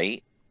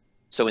 right?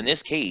 So in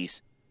this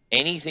case,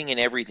 anything and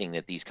everything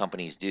that these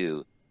companies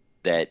do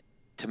that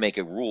to make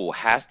a rule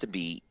has to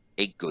be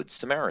a Good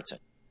Samaritan.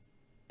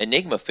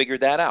 Enigma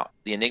figured that out.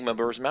 The Enigma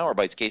versus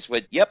Malwarebytes case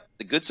went, yep,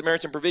 the Good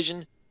Samaritan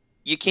provision,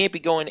 you can't be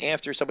going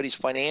after somebody's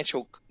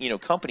financial,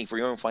 company for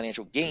your own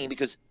financial gain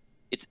because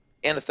it's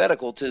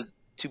antithetical to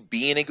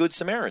being a Good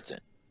Samaritan.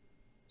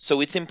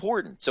 So it's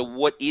important. So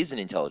what is an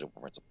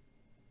intelligible principle?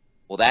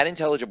 Well, that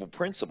intelligible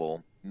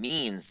principle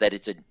means that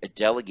it's a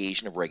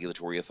delegation of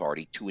regulatory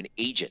authority to an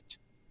agent.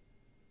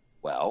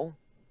 Well,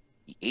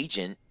 the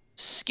agent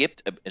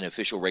skipped an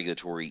official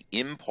regulatory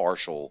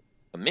impartial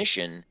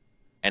commission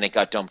and it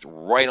got dumped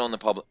right on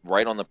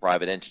the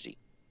private entity.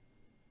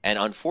 And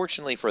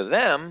unfortunately for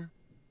them,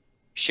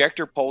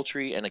 Schechter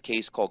Poultry and a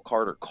case called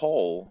Carter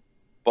Cole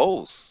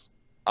both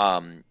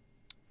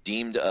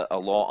deemed a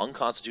law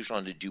unconstitutional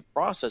under due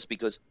process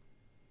because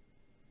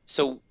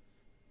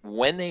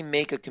when they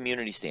make a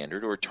community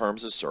standard or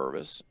terms of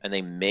service and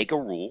they make a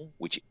rule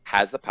which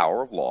has the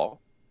power of law,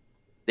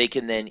 they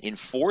can then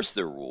enforce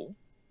their rule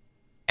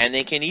and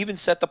they can even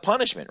set the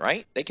punishment,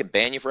 right? They can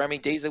ban you for how many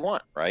days they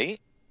want, right?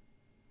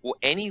 Well,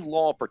 any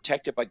law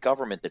protected by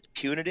government that's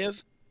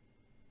punitive,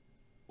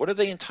 what are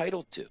they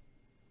entitled to?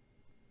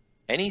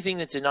 Anything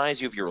that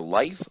denies you of your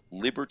life,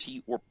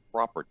 liberty, or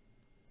property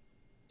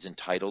is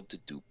entitled to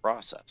due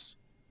process.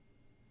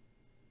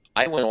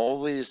 I went all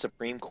the way to the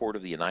Supreme Court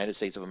of the United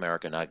States of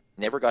America, and I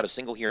never got a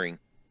single hearing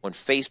when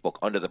Facebook,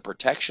 under the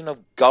protection of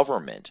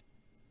government,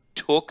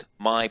 took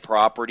my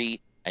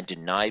property and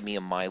denied me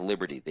of my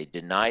liberty. They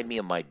denied me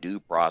of my due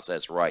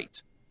process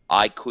rights.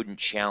 I couldn't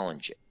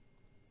challenge it.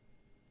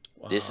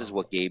 Wow. This is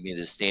what gave me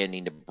the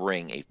standing to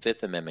bring a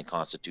Fifth Amendment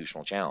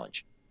constitutional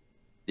challenge.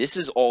 This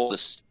is all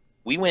this.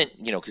 We went,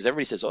 because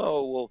everybody says,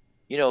 oh,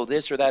 well,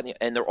 this or that,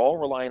 and they're all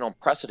relying on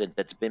precedent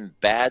that's been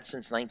bad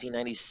since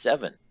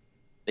 1997.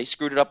 They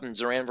screwed it up in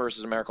Zoran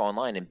versus America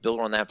Online and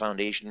built on that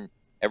foundation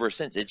ever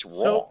since. It's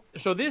wrong.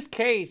 So this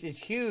case is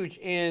huge,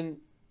 and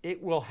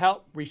it will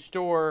help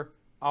restore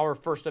our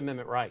First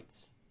Amendment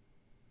rights.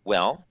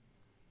 Well,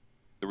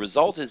 the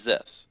result is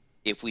this.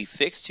 If we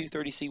fix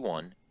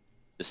 230C1,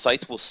 the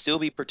sites will still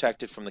be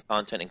protected from the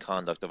content and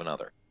conduct of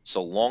another,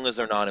 so long as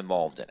they're not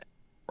involved in it,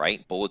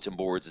 right? Bulletin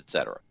boards,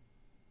 etc.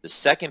 The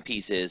second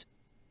piece is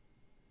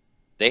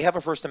they have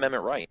a First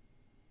Amendment right.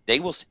 They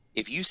will,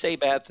 if you say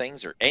bad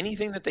things or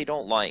anything that they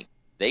don't like,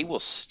 they will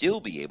still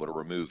be able to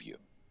remove you.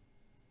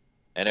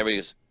 And everybody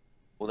goes,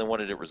 well, then what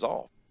did it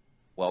resolve?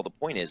 Well, the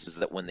point is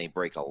that when they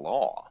break a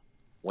law,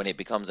 when it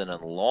becomes an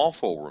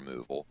unlawful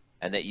removal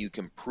and that you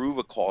can prove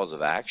a cause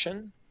of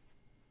action,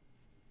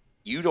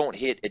 you don't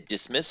hit a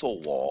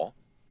dismissal wall.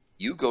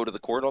 You go to the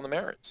court on the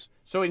merits.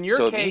 So in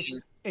your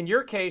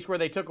case, where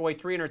they took away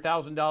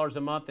 $300,000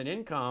 a month in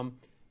income,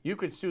 you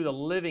could sue the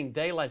living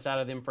daylights out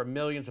of them for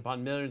millions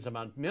upon millions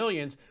upon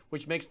millions,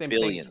 which makes them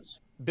billions,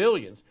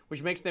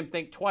 which makes them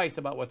think twice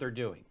about what they're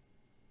doing.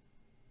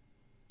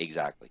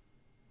 Exactly.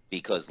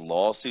 Because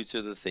lawsuits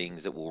are the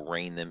things that will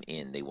rein them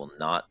in. They will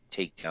not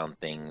take down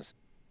things.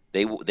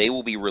 They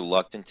will be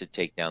reluctant to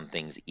take down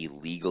things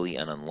illegally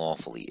and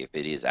unlawfully. If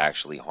it is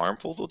actually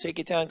harmful, they'll take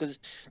it down because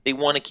they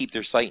want to keep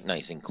their site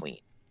nice and clean.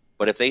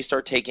 But if they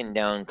start taking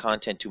down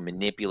content to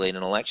manipulate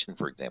an election,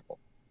 for example,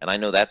 and I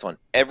know that's on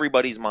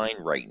everybody's mind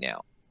right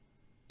now,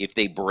 if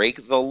they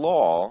break the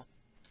law,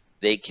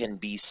 they can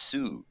be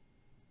sued.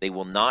 They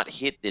will not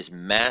hit this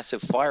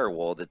massive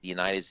firewall that the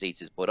United States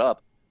has put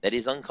up that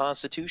is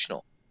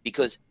unconstitutional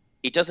because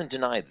it doesn't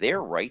deny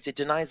their rights. It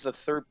denies the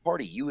third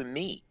party, you and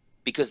me,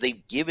 because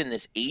they've given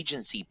this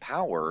agency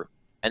power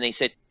and they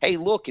said, hey,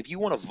 look, if you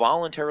want to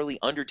voluntarily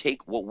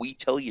undertake what we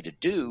tell you to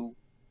do,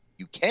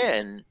 you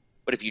can,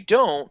 but if you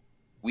don't,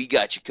 we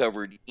got you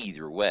covered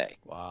either way.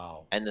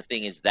 Wow. And the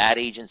thing is that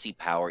agency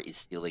power is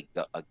still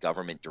a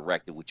government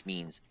directive, which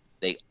means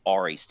they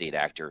are a state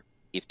actor.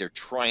 If they're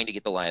trying to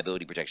get the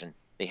liability protection,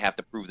 they have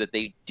to prove that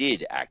they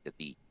did act at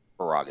the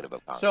prerogative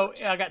of Congress.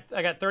 So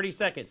I got 30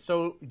 seconds.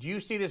 So do you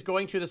see this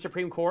going to the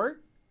Supreme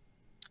Court?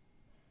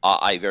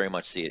 I very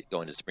much see it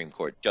going to the Supreme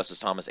Court. Justice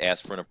Thomas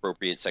asked for an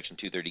appropriate Section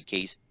 230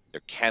 case.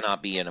 There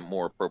cannot be a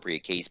more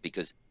appropriate case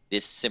because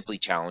this simply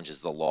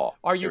challenges the law.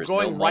 Are you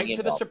going right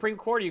to the Supreme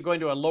Court, or are you going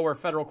to a lower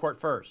federal court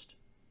first?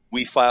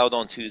 We filed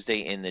on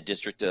Tuesday in the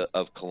District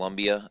of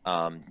Columbia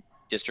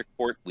District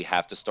Court. We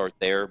have to start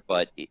there,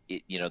 but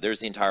there's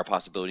the entire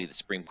possibility the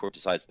Supreme Court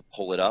decides to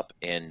pull it up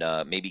and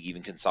maybe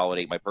even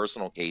consolidate my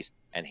personal case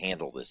and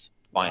handle this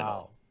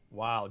finally.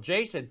 Wow.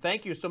 Jason,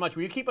 thank you so much.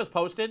 Will you keep us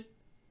posted?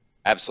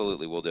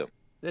 Absolutely, we'll do.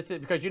 This is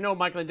because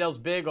Mike Lindell's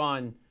big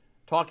on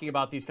talking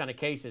about these kind of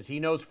cases.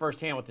 He knows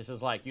firsthand what this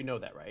is like. You know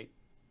that, right?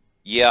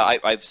 Yeah,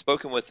 I've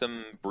spoken with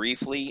him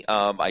briefly.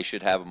 I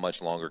should have a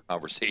much longer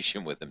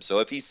conversation with him. So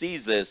if he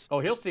sees this,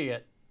 he'll see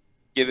it.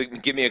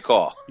 Give me a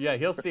call. Yeah,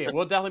 he'll see it.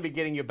 We'll definitely be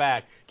getting you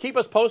back. Keep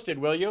us posted,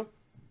 will you?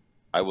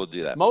 I will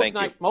do that. Thank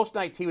you. Most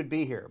nights he would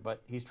be here,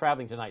 but he's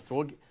traveling tonight.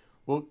 So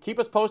we'll keep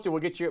us posted.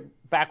 We'll get you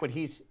back when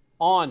he's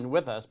on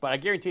with us. But I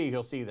guarantee you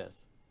he'll see this.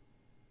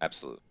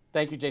 Absolutely.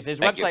 Thank you, Jason. His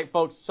website,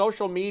 folks,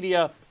 social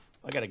media.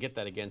 I got to get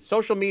that again.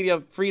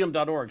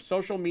 Socialmediafreedom.org.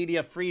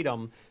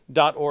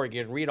 Socialmediafreedom.org.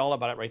 You can read all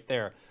about it right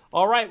there.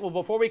 All right. Well,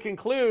 before we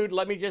conclude,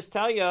 let me just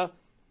tell you,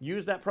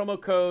 use that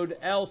promo code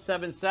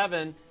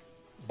L77.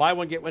 Buy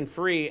one, get one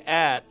free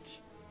at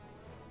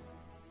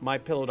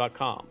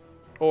mypillow.com.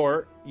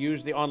 Or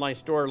use the online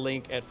store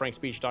link at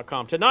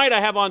frankspeech.com. Tonight,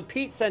 I have on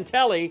Pete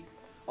Santelli,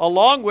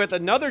 along with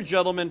another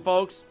gentleman,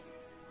 folks,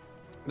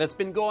 that's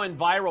been going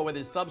viral with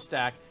his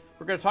Substack.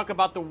 We're going to talk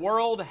about the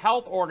World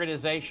Health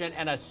Organization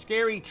and a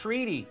scary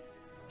treaty.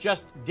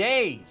 Just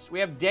days.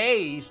 We have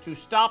days to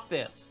stop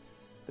this.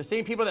 The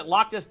same people that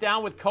locked us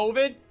down with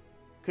COVID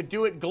could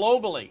do it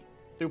globally.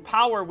 through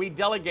power we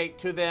delegate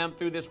to them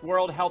through this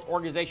World Health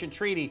Organization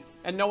treaty,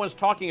 and no one's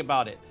talking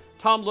about it.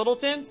 Tom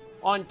Littleton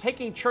on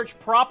taking church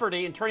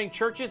property and turning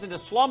churches into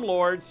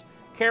slumlords.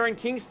 Karen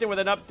Kingston with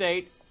an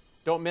update.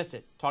 Don't miss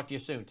it. Talk to you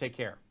soon. Take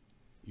care.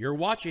 You're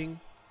watching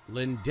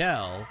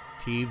Lindell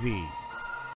TV.